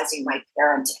criticizing my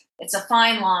parenting? It's a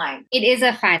fine line. It is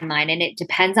a fine line, and it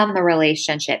depends on the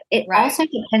relationship. It also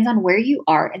depends on where you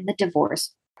are in the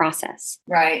divorce process.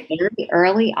 Right. Very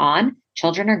early on,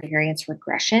 children are experience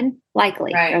regression,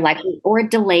 likely. Right. Or likely, or a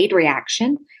delayed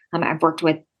reaction. I've worked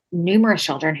with numerous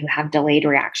children who have delayed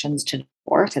reactions to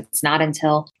divorce. It's not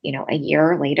until, a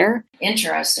year later.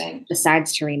 Interesting.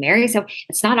 Decides to remarry. So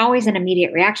it's not always an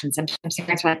immediate reaction. Sometimes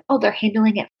parents are like, oh, they're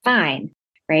handling it fine,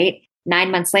 right?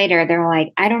 9 months later, they're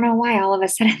like, I don't know why all of a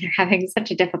sudden they're having such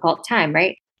a difficult time,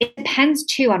 right? It depends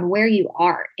too on where you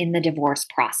are in the divorce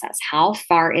process. How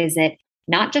far is it?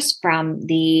 Not just from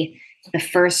the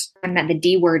first time that the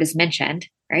D word is mentioned,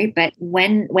 right? But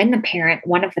when one of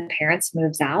the parents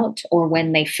moves out, or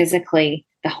when the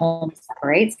home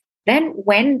separates, then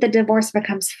when the divorce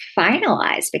becomes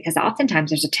finalized, because oftentimes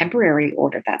there's a temporary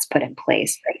order that's put in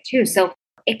place, right, too. So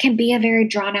it can be a very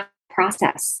drawn out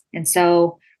process. And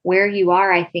so where you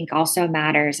are, I think, also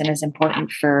matters and is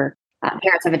important for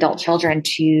parents of adult children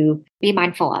to be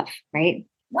mindful of, right?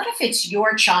 What if it's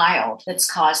your child that's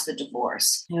caused the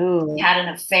divorce? Ooh. Had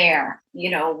an affair,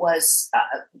 was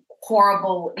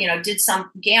horrible,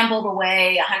 gambled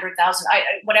away 100,000,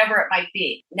 whatever it might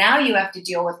be. Now you have to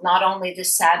deal with not only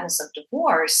this sadness of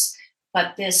divorce,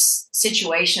 but this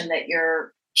situation that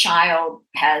your child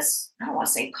has, I don't want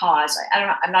to say caused. I don't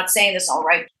know. I'm not saying this all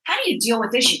right. How do you deal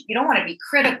with this? You don't want to be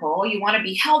critical. You want to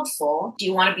be helpful. Do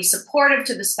you want to be supportive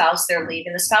to the spouse they're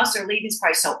leaving? The spouse they're leaving is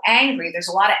probably so angry. There's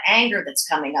a lot of anger that's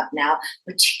coming up now,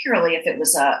 particularly if it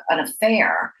was an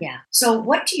affair. Yeah. So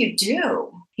what do you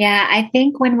do? Yeah, I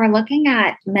think when we're looking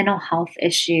at mental health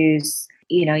issues,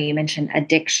 you mentioned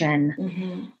addiction.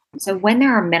 Mm-hmm. So when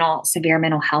there are severe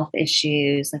mental health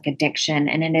issues like addiction,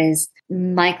 and it is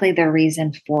likely the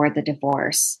reason for the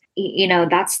divorce,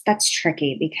 that's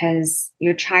tricky because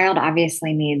your child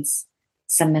obviously needs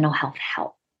some mental health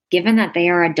help. Given that they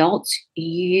are adults,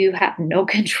 you have no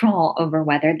control over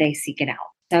whether they seek it out.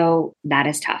 So that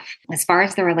is tough. As far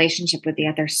as the relationship with the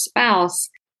other spouse,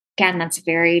 again, that's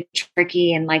very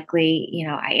tricky, and likely,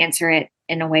 I answer it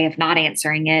in a way of not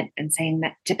answering it and saying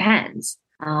that depends.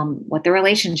 What the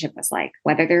relationship was like,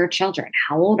 whether there are children,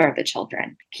 how old are the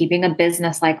children. Keeping a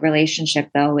business-like relationship,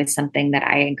 though, is something that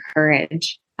I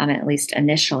encourage, at least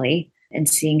initially, and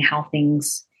seeing how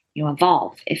things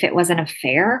evolve. If it was an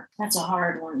affair, that's a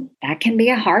hard one. That can be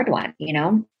a hard one,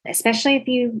 especially if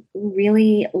you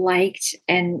really liked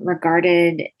and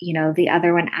regarded, the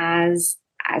other one as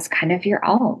kind of your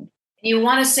own. You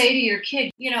want to say to your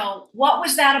kid, what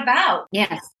was that about?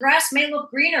 Yes. Grass may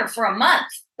look greener for a month,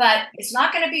 but it's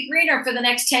not going to be greener for the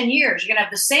next 10 years. You're going to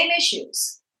have the same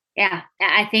issues. Yeah.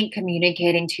 I think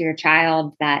communicating to your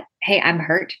child that, hey, I'm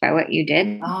hurt by what you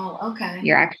did. Oh, okay.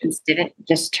 Your actions didn't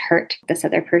just hurt this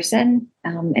other person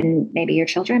and maybe your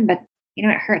children, but,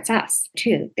 it hurts us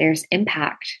too. There's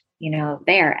impact,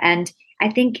 there. And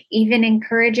I think even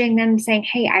encouraging them, saying,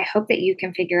 hey, I hope that you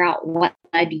can figure out what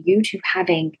led you to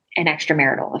having an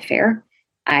extramarital affair.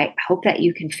 I hope that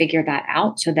you can figure that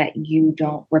out so that you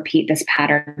don't repeat this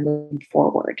pattern moving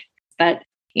forward. But,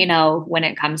 when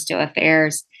it comes to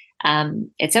affairs,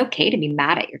 it's okay to be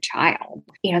mad at your child.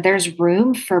 There's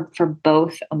room for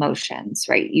both emotions,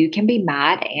 right? You can be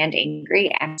mad and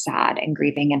angry and sad and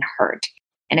grieving and hurt.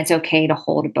 And it's okay to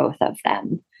hold both of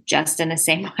them, just in the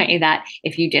same way that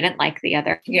if you didn't like the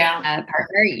other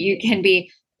partner, you can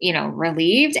be,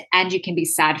 relieved, and you can be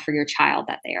sad for your child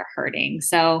that they are hurting.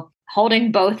 So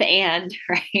holding both and,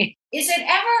 right? Is it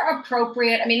ever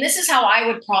appropriate? I mean, this is how I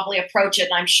would probably approach it,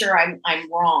 and I'm sure I'm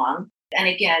wrong. And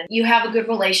again, you have a good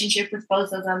relationship with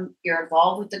both of them. You're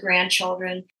involved with the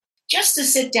grandchildren. Just to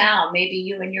sit down, maybe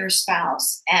you and your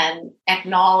spouse, and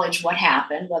acknowledge what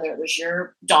happened, whether it was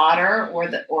your daughter or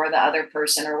the other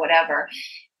person or whatever,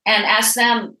 and ask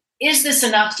them, is this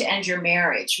enough to end your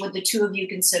marriage? Would the two of you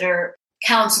consider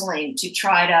counseling to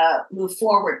try to move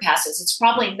forward past this? It's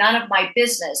probably none of my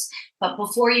business, but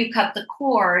before you cut the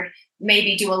cord,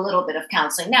 maybe do a little bit of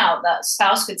counseling. Now, the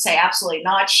spouse could say, absolutely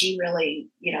not. She really,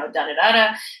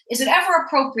 da-da-da-da. Is it ever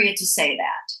appropriate to say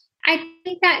that? I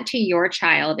think that to your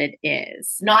child, it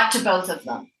is. Not to both of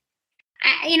them.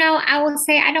 I will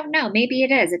say, I don't know. Maybe it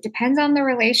is. It depends on the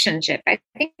relationship. I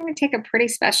think it would take a pretty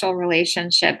special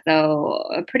relationship, though,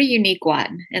 a pretty unique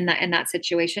one in that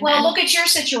situation. Well, look at your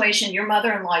situation. Your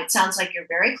mother-in-law, it sounds like you're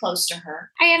very close to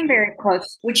her. I am very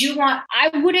close. Would you want?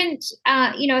 I wouldn't,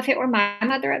 if it were my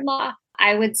mother-in-law,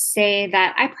 I would say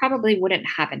that I probably wouldn't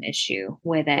have an issue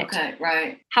with it. Okay,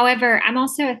 right. However, I'm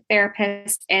also a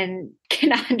therapist and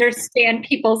can understand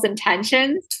people's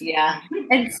intentions. Yeah.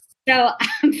 And so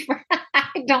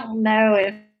I don't know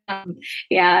if, I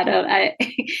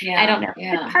don't know.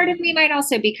 Yeah. Part of me might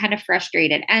also be kind of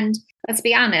frustrated. And let's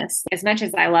be honest, as much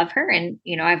as I love her, and,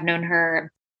 I've known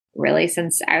her really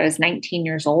since I was 19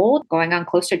 years old, going on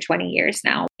close to 20 years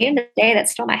now. At the end of the day,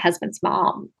 that's still my husband's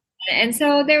mom. And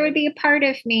so there would be a part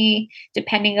of me,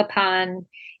 depending upon,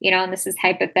 and this is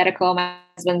hypothetical, my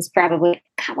husband's probably,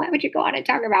 God, why would you go on and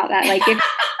talk about that? Like, if,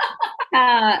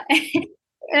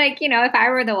 if I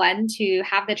were the one to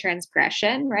have the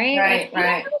transgression, right? Right.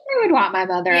 I would want my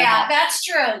mother. Yeah, that's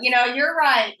true. You're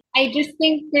right. I just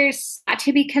think there's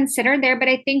to be considered there, but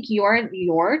I think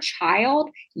your child,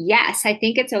 yes, I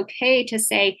think it's okay to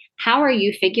say, how are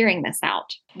you figuring this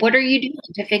out? What are you doing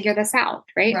to figure this out?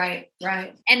 Right.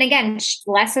 Right. And again,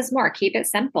 less is more. Keep it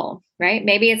simple, right?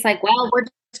 Maybe it's like, well, we're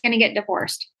just going to get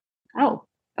divorced. Oh,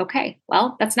 okay.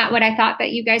 Well, that's not what I thought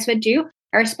that you guys would do.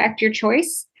 I respect your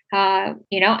choice.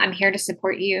 I'm here to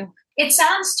support you. It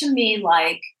sounds to me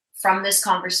like from this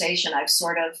conversation I've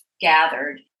sort of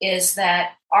gathered is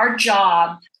that our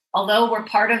job, although we're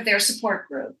part of their support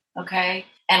group, okay,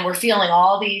 and we're feeling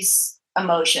all these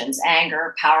emotions,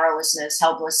 anger, powerlessness,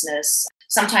 helplessness,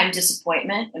 sometimes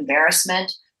disappointment,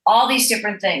 embarrassment, all these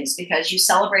different things because you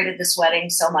celebrated this wedding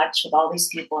so much with all these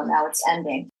people and now it's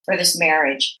ending for this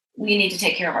marriage. We need to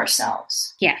take care of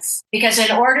ourselves. Yes. Because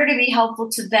in order to be helpful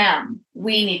to them,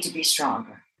 we need to be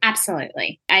stronger.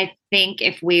 Absolutely. I think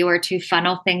if we were to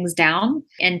funnel things down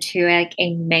into like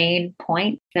a main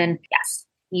point, then yes,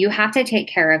 you have to take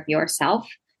care of yourself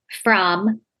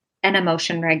from an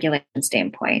emotion regulation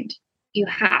standpoint. You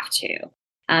have to.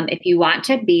 If you want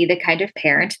to be the kind of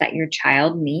parent that your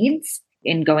child needs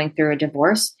in going through a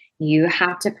divorce, you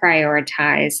have to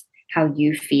prioritize how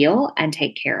you feel and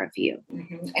take care of you.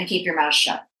 Mm-hmm. And keep your mouth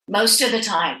shut. Most of the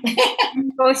time.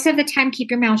 Most of the time, keep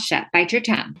your mouth shut. Bite your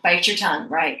tongue. Bite your tongue,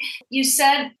 right. You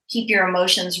said keep your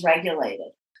emotions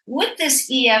regulated. Would this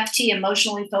EFT,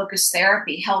 emotionally focused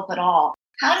therapy, help at all?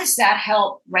 How does that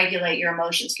help regulate your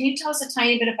emotions? Can you tell us a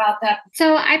tiny bit about that?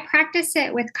 So I practice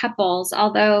it with couples,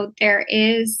 although there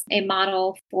is a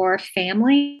model for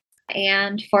family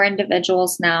and for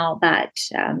individuals now that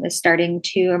is starting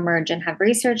to emerge and have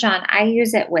research on. I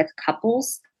use it with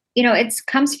couples. It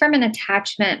comes from an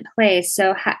attachment place.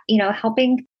 So,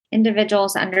 helping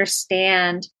individuals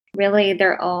understand really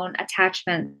their own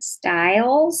attachment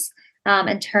styles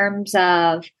in terms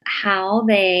of how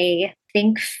they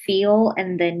think, feel,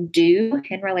 and then do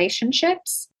in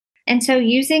relationships. And so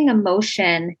using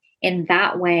emotion in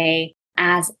that way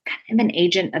as kind of an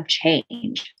agent of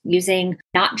change, using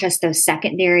not just those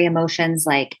secondary emotions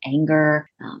like anger,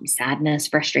 sadness,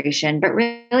 frustration, but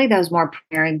really those more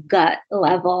primary gut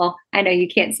level. I know you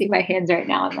can't see my hands right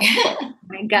now on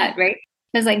my gut, right?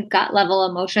 Those like gut level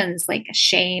emotions like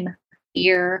shame,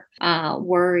 fear,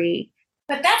 worry.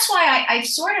 But that's why I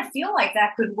sort of feel like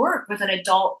that could work with an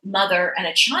adult mother and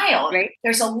a child. Right.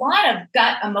 There's a lot of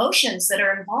gut emotions that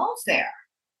are involved there.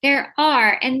 There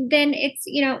are. And then it's,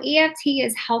 EFT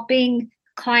is helping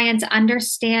clients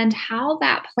understand how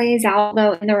that plays out,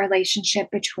 though, in the relationship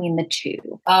between the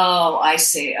two. Oh, I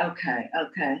see. Okay.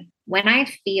 When I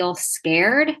feel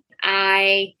scared,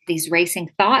 these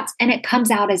racing thoughts, and it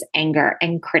comes out as anger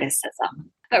and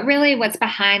criticism. But really what's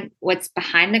behind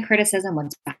the criticism,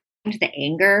 what's behind the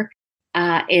anger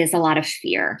is a lot of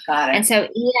fear. Got it. And so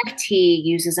EFT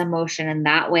uses emotion in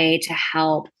that way to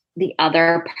help the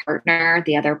other partner,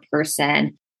 the other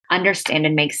person, understand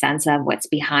and make sense of what's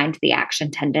behind the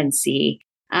action tendency,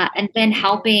 and then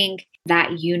helping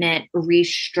that unit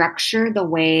restructure the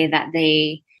way that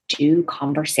they do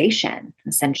conversation,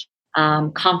 essentially,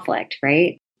 conflict,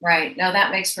 right? Right. No,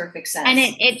 that makes perfect sense. And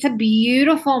it's a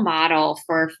beautiful model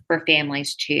for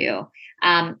families too.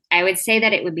 I would say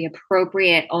that it would be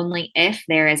appropriate only if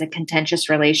there is a contentious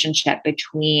relationship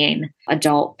between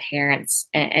adult parents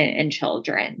and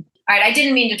children. All right. I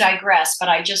didn't mean to digress, but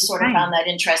I just sort of found that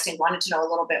interesting, wanted to know a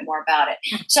little bit more about it.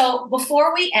 So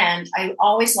before we end, I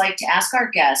always like to ask our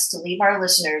guests to leave our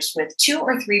listeners with 2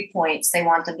 or 3 points they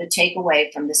want them to take away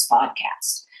from this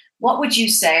podcast. What would you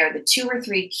say are the 2 or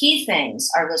 3 key things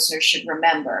our listeners should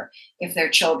remember if their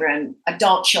children,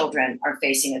 adult children, are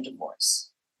facing a divorce?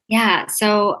 Yeah.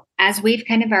 So as we've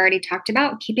kind of already talked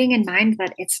about, keeping in mind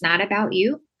that it's not about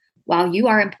you. While you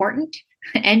are important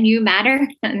and you matter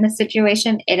in the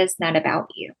situation, it is not about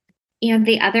you.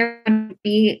 The other one would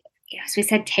be, as we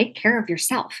said, take care of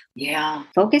yourself. Yeah.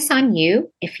 Focus on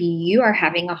you. If you are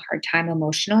having a hard time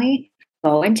emotionally,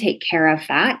 go and take care of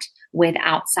that with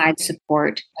outside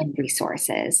support and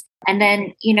resources. And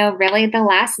then, really the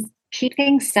last, keep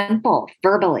things simple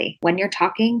verbally. When you're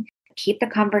talking, keep the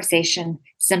conversation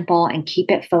simple and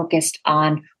keep it focused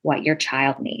on what your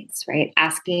child needs, right?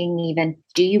 Asking even,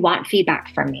 do you want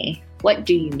feedback from me? What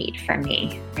do you need from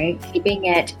me, right? Keeping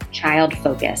it child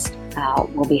focused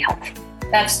will be helpful.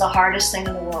 That's the hardest thing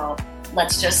in the world,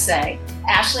 let's just say.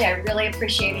 Ashley, I really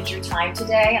appreciated your time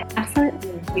today.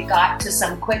 Absolutely. We got to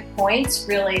some quick points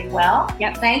really well.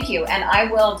 Yep. Thank you. And I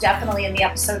will definitely in the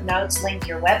episode notes link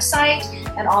your website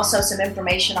and also some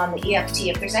information on the EFT.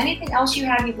 If there's anything else you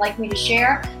have you'd like me to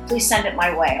share, please send it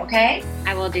my way, okay?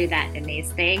 I will do that,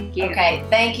 Denise. Thank you. Okay,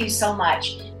 thank you so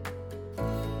much.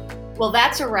 Well,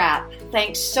 that's a wrap.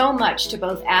 Thanks so much to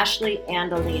both Ashley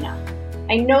and Alina.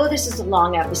 I know this is a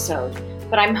long episode,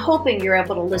 but I'm hoping you're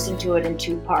able to listen to it in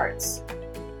 2 parts.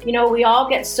 We all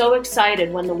get so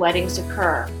excited when the weddings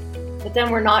occur, but then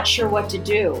we're not sure what to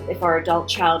do if our adult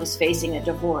child is facing a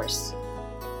divorce.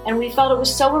 And we felt it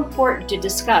was so important to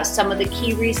discuss some of the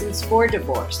key reasons for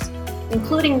divorce,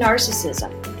 including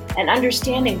narcissism, and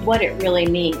understanding what it really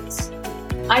means.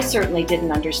 I certainly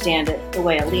didn't understand it the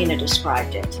way Alina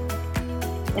described it.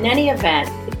 In any event,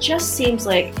 it just seems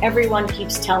like everyone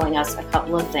keeps telling us a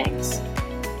couple of things.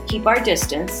 Keep our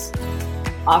distance,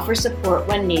 offer support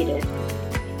when needed,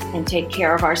 and take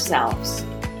care of ourselves.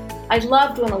 I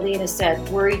loved when Alina said,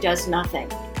 worry does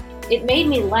nothing. It made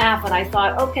me laugh, and I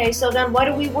thought, okay, so then why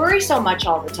do we worry so much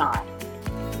all the time?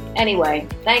 Anyway,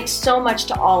 thanks so much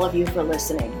to all of you for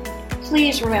listening.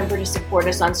 Please remember to support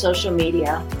us on social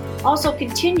media. Also,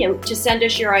 continue to send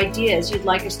us your ideas you'd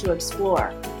like us to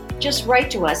explore. Just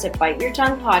write to us at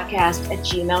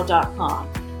biteyourtonguepodcast@gmail.com.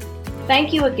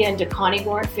 Thank you again to Connie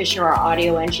Gorant-Fisher, our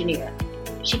audio engineer.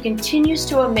 She continues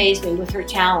to amaze me with her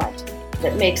talent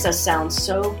that makes us sound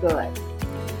so good.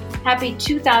 Happy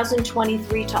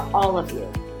 2023 to all of you.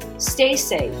 Stay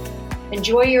safe.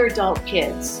 Enjoy your adult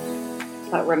kids.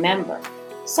 But remember,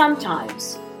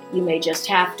 sometimes you may just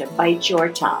have to bite your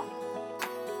tongue.